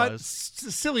what it was.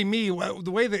 Silly me.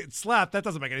 The way that it slapped, that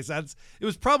doesn't make any sense. It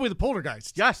was probably the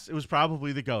poltergeist. Yes, it was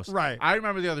probably the ghost. Right. I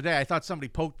remember the other day, I thought somebody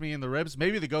poked me in the ribs.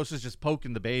 Maybe the ghost is just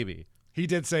poking the baby. He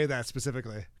did say that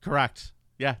specifically. Correct.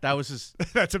 Yeah, that was his.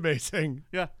 That's amazing.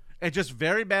 Yeah. And just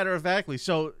very matter-of-factly.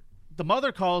 So the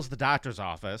mother calls the doctor's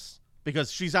office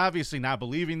because she's obviously not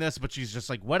believing this, but she's just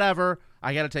like, whatever,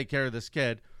 I got to take care of this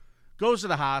kid. Goes to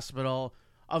the hospital.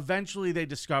 Eventually, they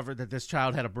discovered that this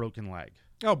child had a broken leg.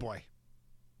 Oh, boy.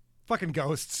 Fucking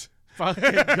ghosts. Fucking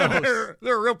ghosts.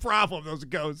 They're a real problem, those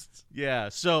ghosts. Yeah,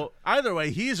 so either way,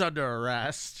 he's under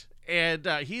arrest, and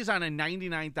he's on a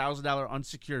 $99,000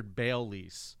 unsecured bail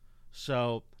lease.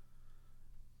 So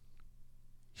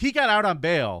he got out on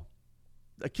bail.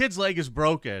 The kid's leg is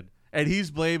broken, and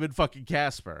he's blaming fucking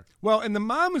Casper. Well, and the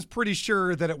mom is pretty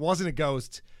sure that it wasn't a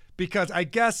ghost because I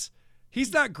guess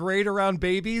he's not great around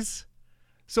babies.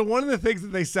 So one of the things that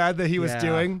they said that he was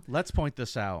doing, let's point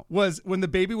this out, was when the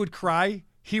baby would cry,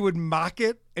 he would mock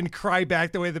it and cry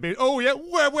back the way the baby, oh yeah,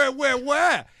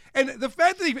 where? And the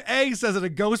fact that he A, says that a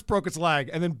ghost broke its leg,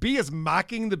 and then B, is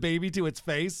mocking the baby to its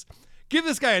face, give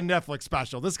this guy a Netflix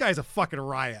special. This guy's a fucking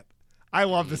riot. I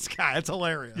love this guy. It's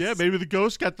hilarious. Yeah, maybe the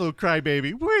ghost got the little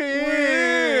crybaby.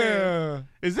 Yeah.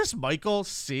 Is this Michael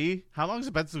C? How long has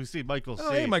it been since we've seen Michael C?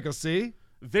 Oh, hey, Michael C.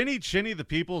 Vinny Chinny, the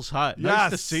People's Hut. Yes.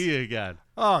 Nice to see you again.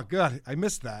 Oh, good. I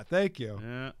missed that. Thank you.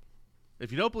 Yeah.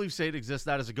 If you don't believe Satan exists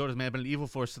not as a ghost man, but an evil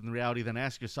force in reality, then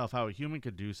ask yourself how a human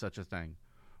could do such a thing.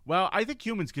 Well, I think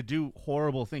humans could do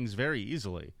horrible things very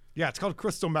easily. Yeah, it's called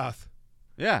crystal meth.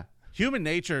 Yeah. Human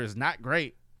nature is not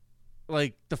great.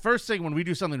 Like, the first thing when we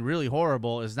do something really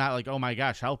horrible is not like, oh my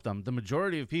gosh, help them. The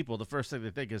majority of people, the first thing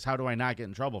they think is, how do I not get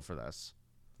in trouble for this?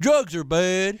 Drugs are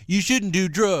bad. You shouldn't do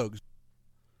drugs.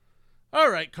 All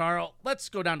right, Carl, let's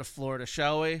go down to Florida,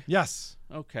 shall we? Yes.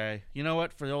 Okay. You know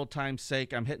what? For the old time's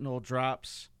sake, I'm hitting old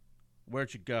drops.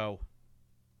 Where'd you go?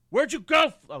 Where'd you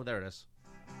go? Oh, there it is.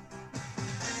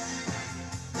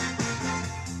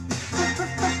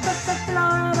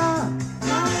 Florida,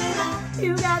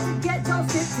 you got to get your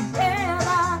shit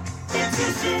together. Fix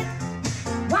your shit.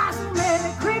 Why so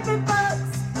many creepy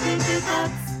bugs?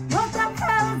 What the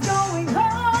hell is going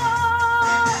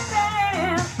on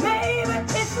there? Maybe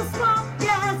it's the swamp,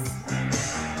 yes.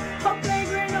 Hope they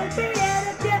green will be at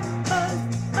it yet.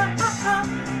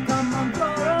 Come on,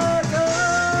 Florida.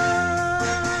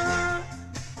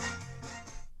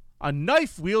 A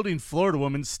knife-wielding Florida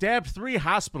woman stabbed 3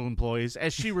 hospital employees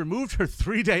as she removed her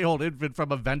 3-day-old infant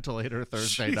from a ventilator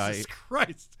Thursday night. Jesus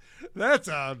Christ. That's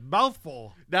a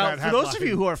mouthful. Now, for those of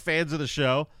you who are fans of the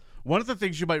show, one of the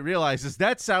things you might realize is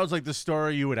that sounds like the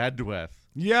story you would end with.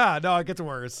 Yeah, no, it gets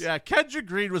worse. Yeah, Kendra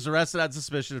Green was arrested on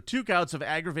suspicion of 2 counts of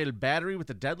aggravated battery with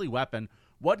a deadly weapon,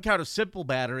 1 count of simple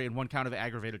battery, and 1 count of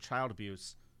aggravated child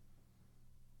abuse.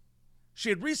 She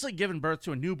had recently given birth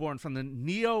to a newborn from the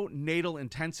neonatal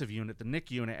intensive unit, the NIC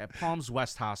unit, at Palms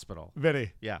West Hospital.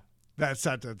 Vinny. Yeah. That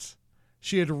sentence.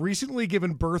 She had recently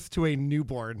given birth to a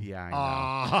newborn. Yeah, I know.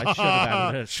 I should have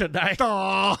added it, shouldn't I?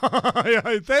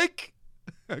 I think.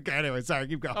 Okay, anyway, sorry,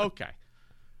 keep going. Okay.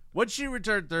 When she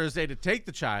returned Thursday to take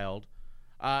the child,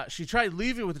 she tried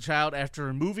leaving with the child after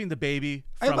removing the baby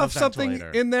from I left a something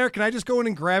ventilator. in there. Can I just go in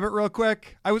and grab it real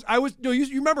quick? No,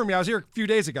 you remember me. I was here a few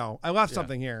days ago. I left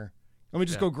something here. Let me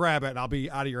just go grab it, and I'll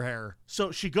be out of your hair.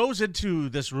 So she goes into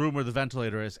this room where the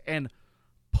ventilator is and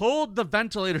pulled the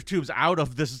ventilator tubes out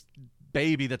of this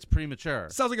baby that's premature.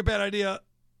 Sounds like a bad idea.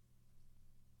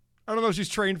 I don't know if she's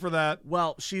trained for that.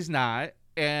 Well, she's not.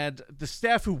 And the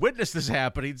staff who witnessed this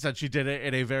happening said she did it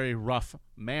in a very rough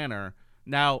manner.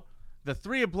 Now, the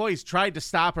 3 employees tried to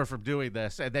stop her from doing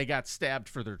this, and they got stabbed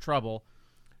for their trouble.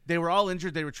 They were all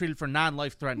injured. They were treated for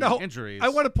non-life-threatening injuries. I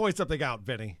want to point something out,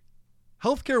 Vinny.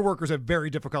 Healthcare workers have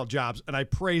very difficult jobs, and I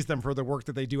praise them for the work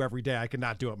that they do every day. I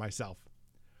cannot do it myself.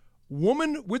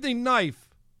 Woman with a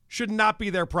knife should not be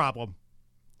their problem.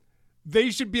 They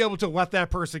should be able to let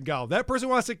that person go. That person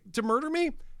wants to murder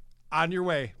me? On your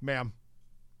way, ma'am.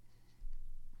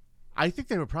 I think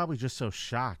they were probably just so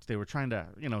shocked. They were trying to,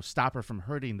 stop her from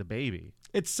hurting the baby.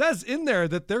 It says in there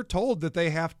that they're told that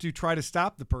they have to try to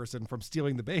stop the person from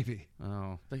stealing the baby.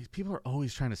 Oh, people are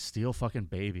always trying to steal fucking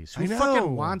babies. Who I know.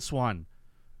 fucking wants one?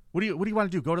 What do you want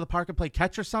to do? Go to the park and play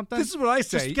catch or something? This is what I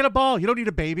say. Just get a ball. You don't need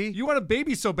a baby. You want a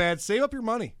baby so bad, save up your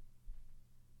money.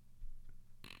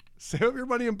 Save up your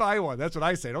money and buy one. That's what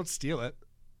I say. Don't steal it.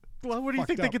 Well, what do you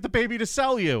think they get the baby to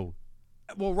sell you?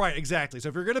 Well, right, exactly. So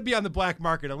if you're going to be on the black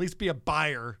market, at least be a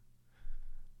buyer.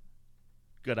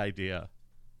 Good idea.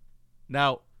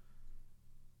 Now,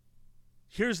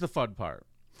 here's the fun part.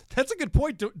 That's a good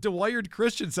point. DeWired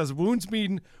Christian says wounds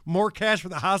mean more cash for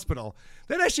the hospital.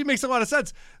 That actually makes a lot of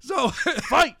sense. So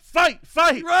fight.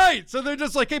 Right. So they're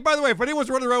just like, hey, by the way, if anyone's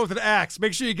running around with an axe,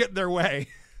 make sure you get in their way.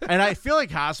 And I feel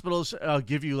like hospitals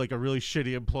give you like a really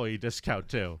shitty employee discount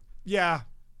too. Yeah,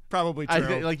 probably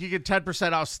true. Like you get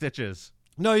 10% off stitches.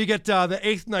 No, you get the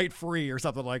 8th night free or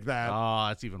something like that. Oh,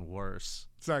 that's even worse.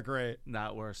 It's not great.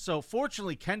 Not worse. So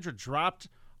fortunately, Kendra dropped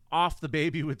off the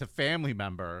baby with a family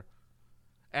member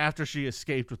after she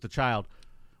escaped with the child,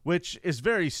 which is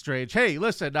very strange. Hey,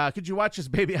 listen, could you watch this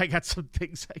baby? I got some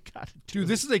things I got to do. Dude,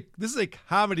 this is a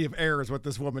comedy of errors what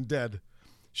this woman did.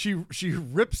 She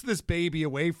rips this baby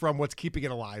away from what's keeping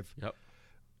it alive. Yep.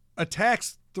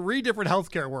 Attacks 3 different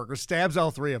healthcare workers, stabs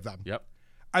all 3 of them. Yep.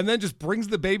 And then just brings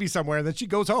the baby somewhere, and then she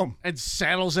goes home. And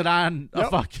saddles it on a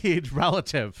fucking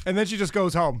relative. And then she just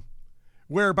goes home.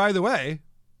 Where, by the way,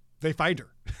 they find her.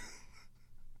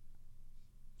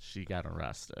 She got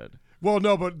arrested. Well,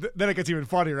 no, but then it gets even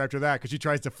funnier after that because she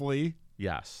tries to flee.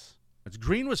 Yes.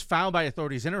 Green was found by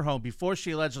authorities in her home before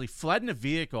she allegedly fled in a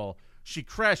vehicle. She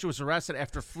crashed. She was arrested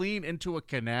after fleeing into a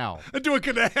canal. Into a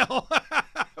canal.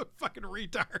 Fucking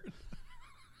retard.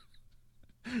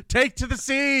 Take to the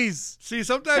seas. See,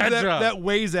 sometimes that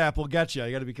Waze app will get you.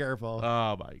 You got to be careful.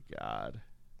 Oh, my God.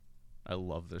 I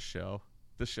love this show.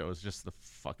 This show is just the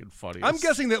fucking funniest. I'm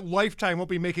guessing that Lifetime won't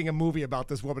be making a movie about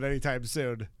this woman anytime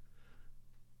soon.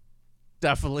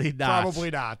 Definitely not.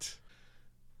 Probably not.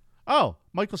 Oh,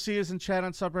 Michael C. is in chat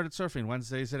on Subreddit Surfing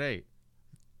Wednesdays at 8.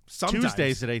 Sometimes.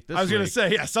 Tuesdays at 8 this week. I was going to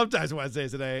say, yeah, sometimes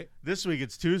Wednesdays at 8. This week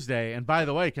it's Tuesday. And by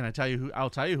the way, can I tell you who? I'll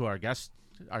tell you who our guest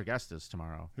is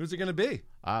tomorrow. Who's it going to be?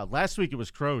 Last week it was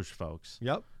Croge, folks.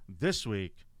 Yep. This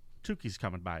week, Tukey's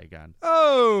coming by again.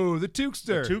 Oh, the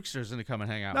Tukester. The Tukester's going to come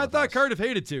and hang out I with thought us. Cardiff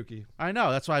hated Tukey. I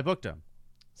know. That's why I booked him.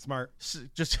 Smart.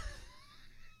 Just,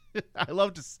 I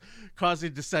love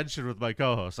causing dissension with my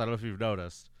co-host. I don't know if you've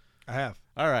noticed. I have.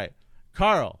 All right.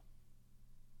 Carl,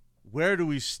 where do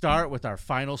we start with our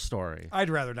final story? I'd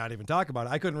rather not even talk about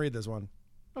it. I couldn't read this one.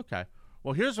 Okay.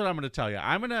 Well, here's what I'm going to tell you.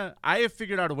 I have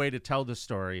figured out a way to tell this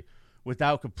story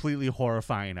without completely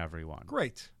horrifying everyone.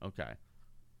 Great. Okay.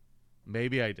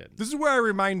 Maybe I didn't. This is where I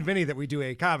remind Vinny that we do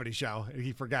a comedy show, and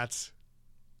he forgets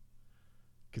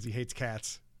because he hates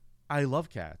cats. I love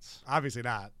cats. Obviously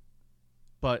not.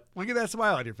 But look at that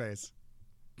smile on your face.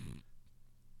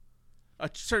 A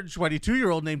certain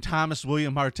 22-year-old named Thomas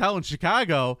William Martell in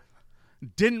Chicago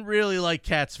didn't really like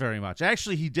cats very much.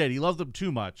 Actually, he did. He loved them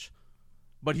too much.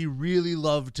 But he really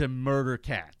loved to murder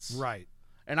cats. Right.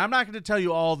 And I'm not going to tell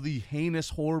you all the heinous,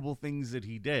 horrible things that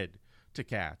he did to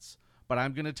cats. But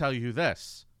I'm going to tell you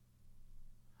this.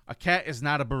 A cat is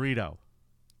not a burrito.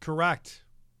 Correct.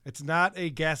 It's not a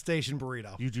gas station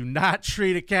burrito. You do not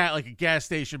treat a cat like a gas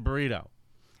station burrito.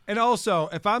 And also,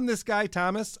 if I'm this guy,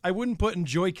 Thomas, I wouldn't put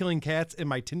enjoy killing cats in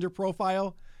my Tinder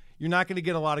profile. You're not going to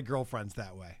get a lot of girlfriends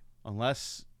that way.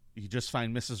 Unless you just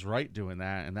find Mrs. Wright doing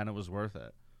that, and then it was worth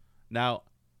it. Now,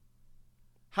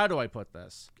 how do I put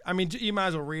this? I mean, you might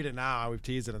as well read it now. We've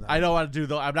teased it enough. I don't want to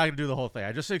do I'm not going to do the whole thing.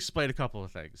 I just explained a couple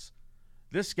of things.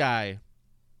 This guy,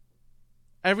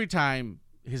 every time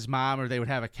his mom or they would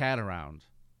have a cat around,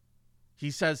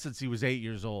 he says since he was 8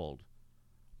 years old,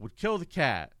 would kill the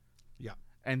cat. Yeah.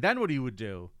 And then what he would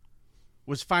do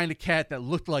was find a cat that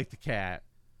looked like the cat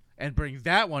and bring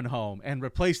that one home and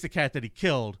replace the cat that he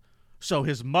killed so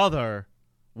his mother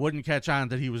wouldn't catch on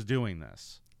that he was doing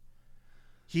this.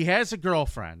 He has a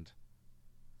girlfriend.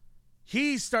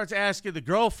 He starts asking the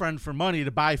girlfriend for money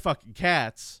to buy fucking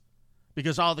cats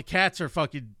because all the cats are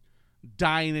fucking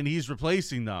dying and he's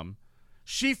replacing them.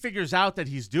 She figures out that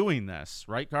he's doing this,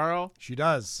 right, Carl? She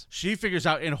does. She figures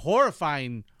out in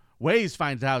horrifying ways,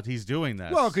 finds out he's doing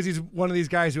this. Well, because he's one of these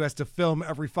guys who has to film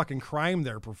every fucking crime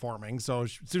they're performing. So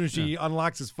as soon as she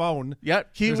unlocks his phone,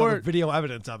 there's all the video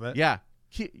evidence of it. Yeah.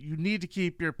 You need to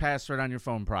keep your password on your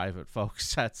phone private,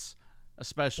 folks. That's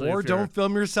especially Or don't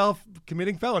film yourself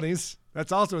committing felonies.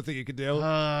 That's also a thing you could do.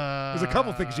 There's a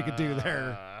couple things you could do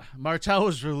there. Martell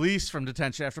was released from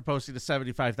detention after posting a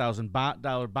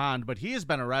 $75,000 bond, but he has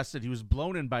been arrested. He was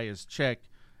blown in by his chick.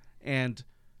 And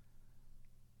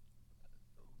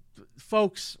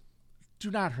folks,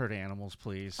 do not hurt animals,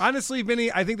 please. Honestly,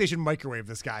 Vinny, I think they should microwave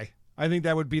this guy. I think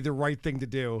that would be the right thing to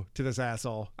do to this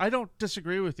asshole. I don't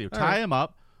disagree with you. Tie him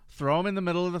up, throw him in the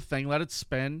middle of the thing, let it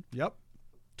spin. Yep.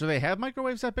 Do they have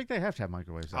microwaves that big? They have to have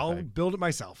microwaves that big. I'll build it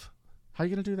myself. How are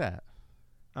you going to do that?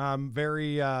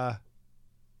 Very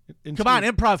Come on,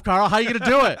 improv, Carl. How are you going to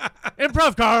do it?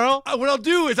 Improv, Carl. What I'll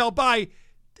do is I'll buy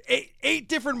eight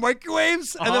different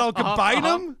microwaves, and then I'll combine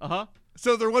them.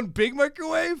 So they're one big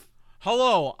microwave.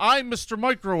 Hello, I'm Mr.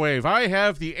 Microwave. I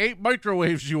have the 8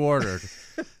 microwaves you ordered.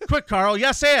 Quick, Carl.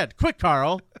 Yes, and. Quick,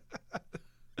 Carl.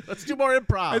 Let's do more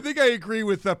improv. I think I agree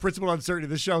with Principal Uncertainty.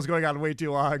 This show's going on way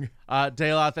too long.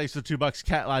 Dayla, thanks for $2.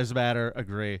 Cat Lives Matter.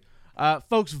 Agree.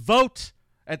 Folks, vote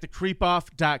at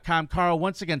thecreepoff.com. Carl,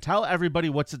 once again, tell everybody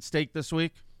what's at stake this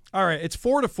week. All right, it's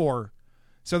 4-4.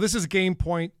 So this is game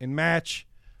point and match.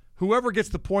 Whoever gets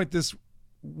the point this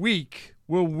week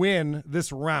will win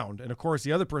this round. And, of course,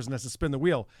 the other person has to spin the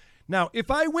wheel. Now,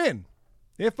 if I win,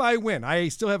 I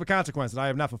still have a consequence that I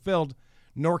have not fulfilled,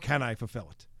 nor can I fulfill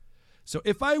it. So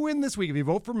if I win this week, if you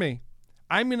vote for me,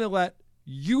 I'm going to let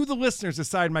you, the listeners,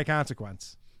 decide my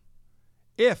consequence.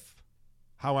 If,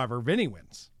 however, Vinny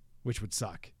wins, which would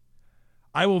suck,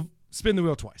 I will spin the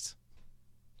wheel twice.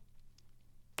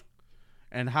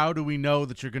 And how do we know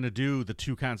that you're going to do the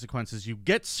 2 consequences you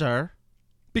get, sir?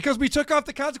 Because we took off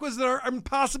the consequences that are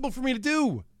impossible for me to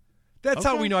do. That's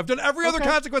how Okay. we know. I've done every other Okay.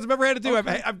 consequence I've ever had to do.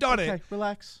 Okay. I've done Okay. it.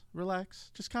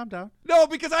 Relax. Just calm down. No,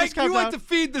 because Just calm you like down. to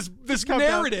feed this calm down.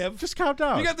 narrative. Just calm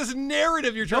down. You got this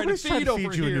narrative you're trying to Nobody's trying feed to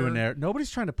over feed you here. a new narrative. Nobody's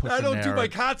trying to push. I a don't do my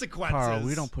narrative. consequences. Carl,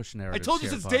 we don't push I narratives. told you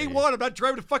here, since buddy. day one I'm not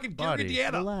driving to fucking Gary, Buddy,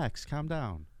 Indiana. relax, calm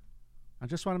down. I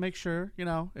just want to make sure,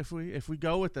 if we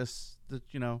go with this, that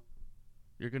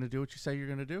you're going to do what you say you're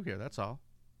going to do here. That's all.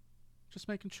 Just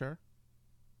making sure.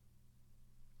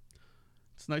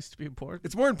 It's nice to be important.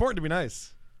 It's more important to be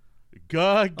nice. Good.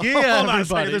 Hold on a everybody.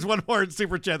 second. There's one more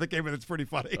super chat that came in. It's pretty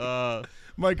funny.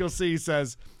 Michael C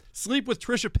says, "Sleep with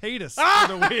Trisha Paytas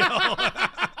on the wheel."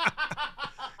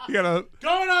 You gotta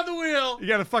going on the wheel. You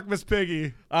gotta fuck Miss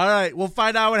Piggy. All right, we'll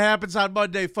find out what happens on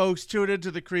Monday, folks. Tune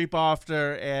into the Creep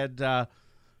After, and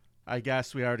I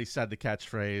guess we already said the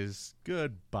catchphrase.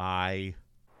 Goodbye.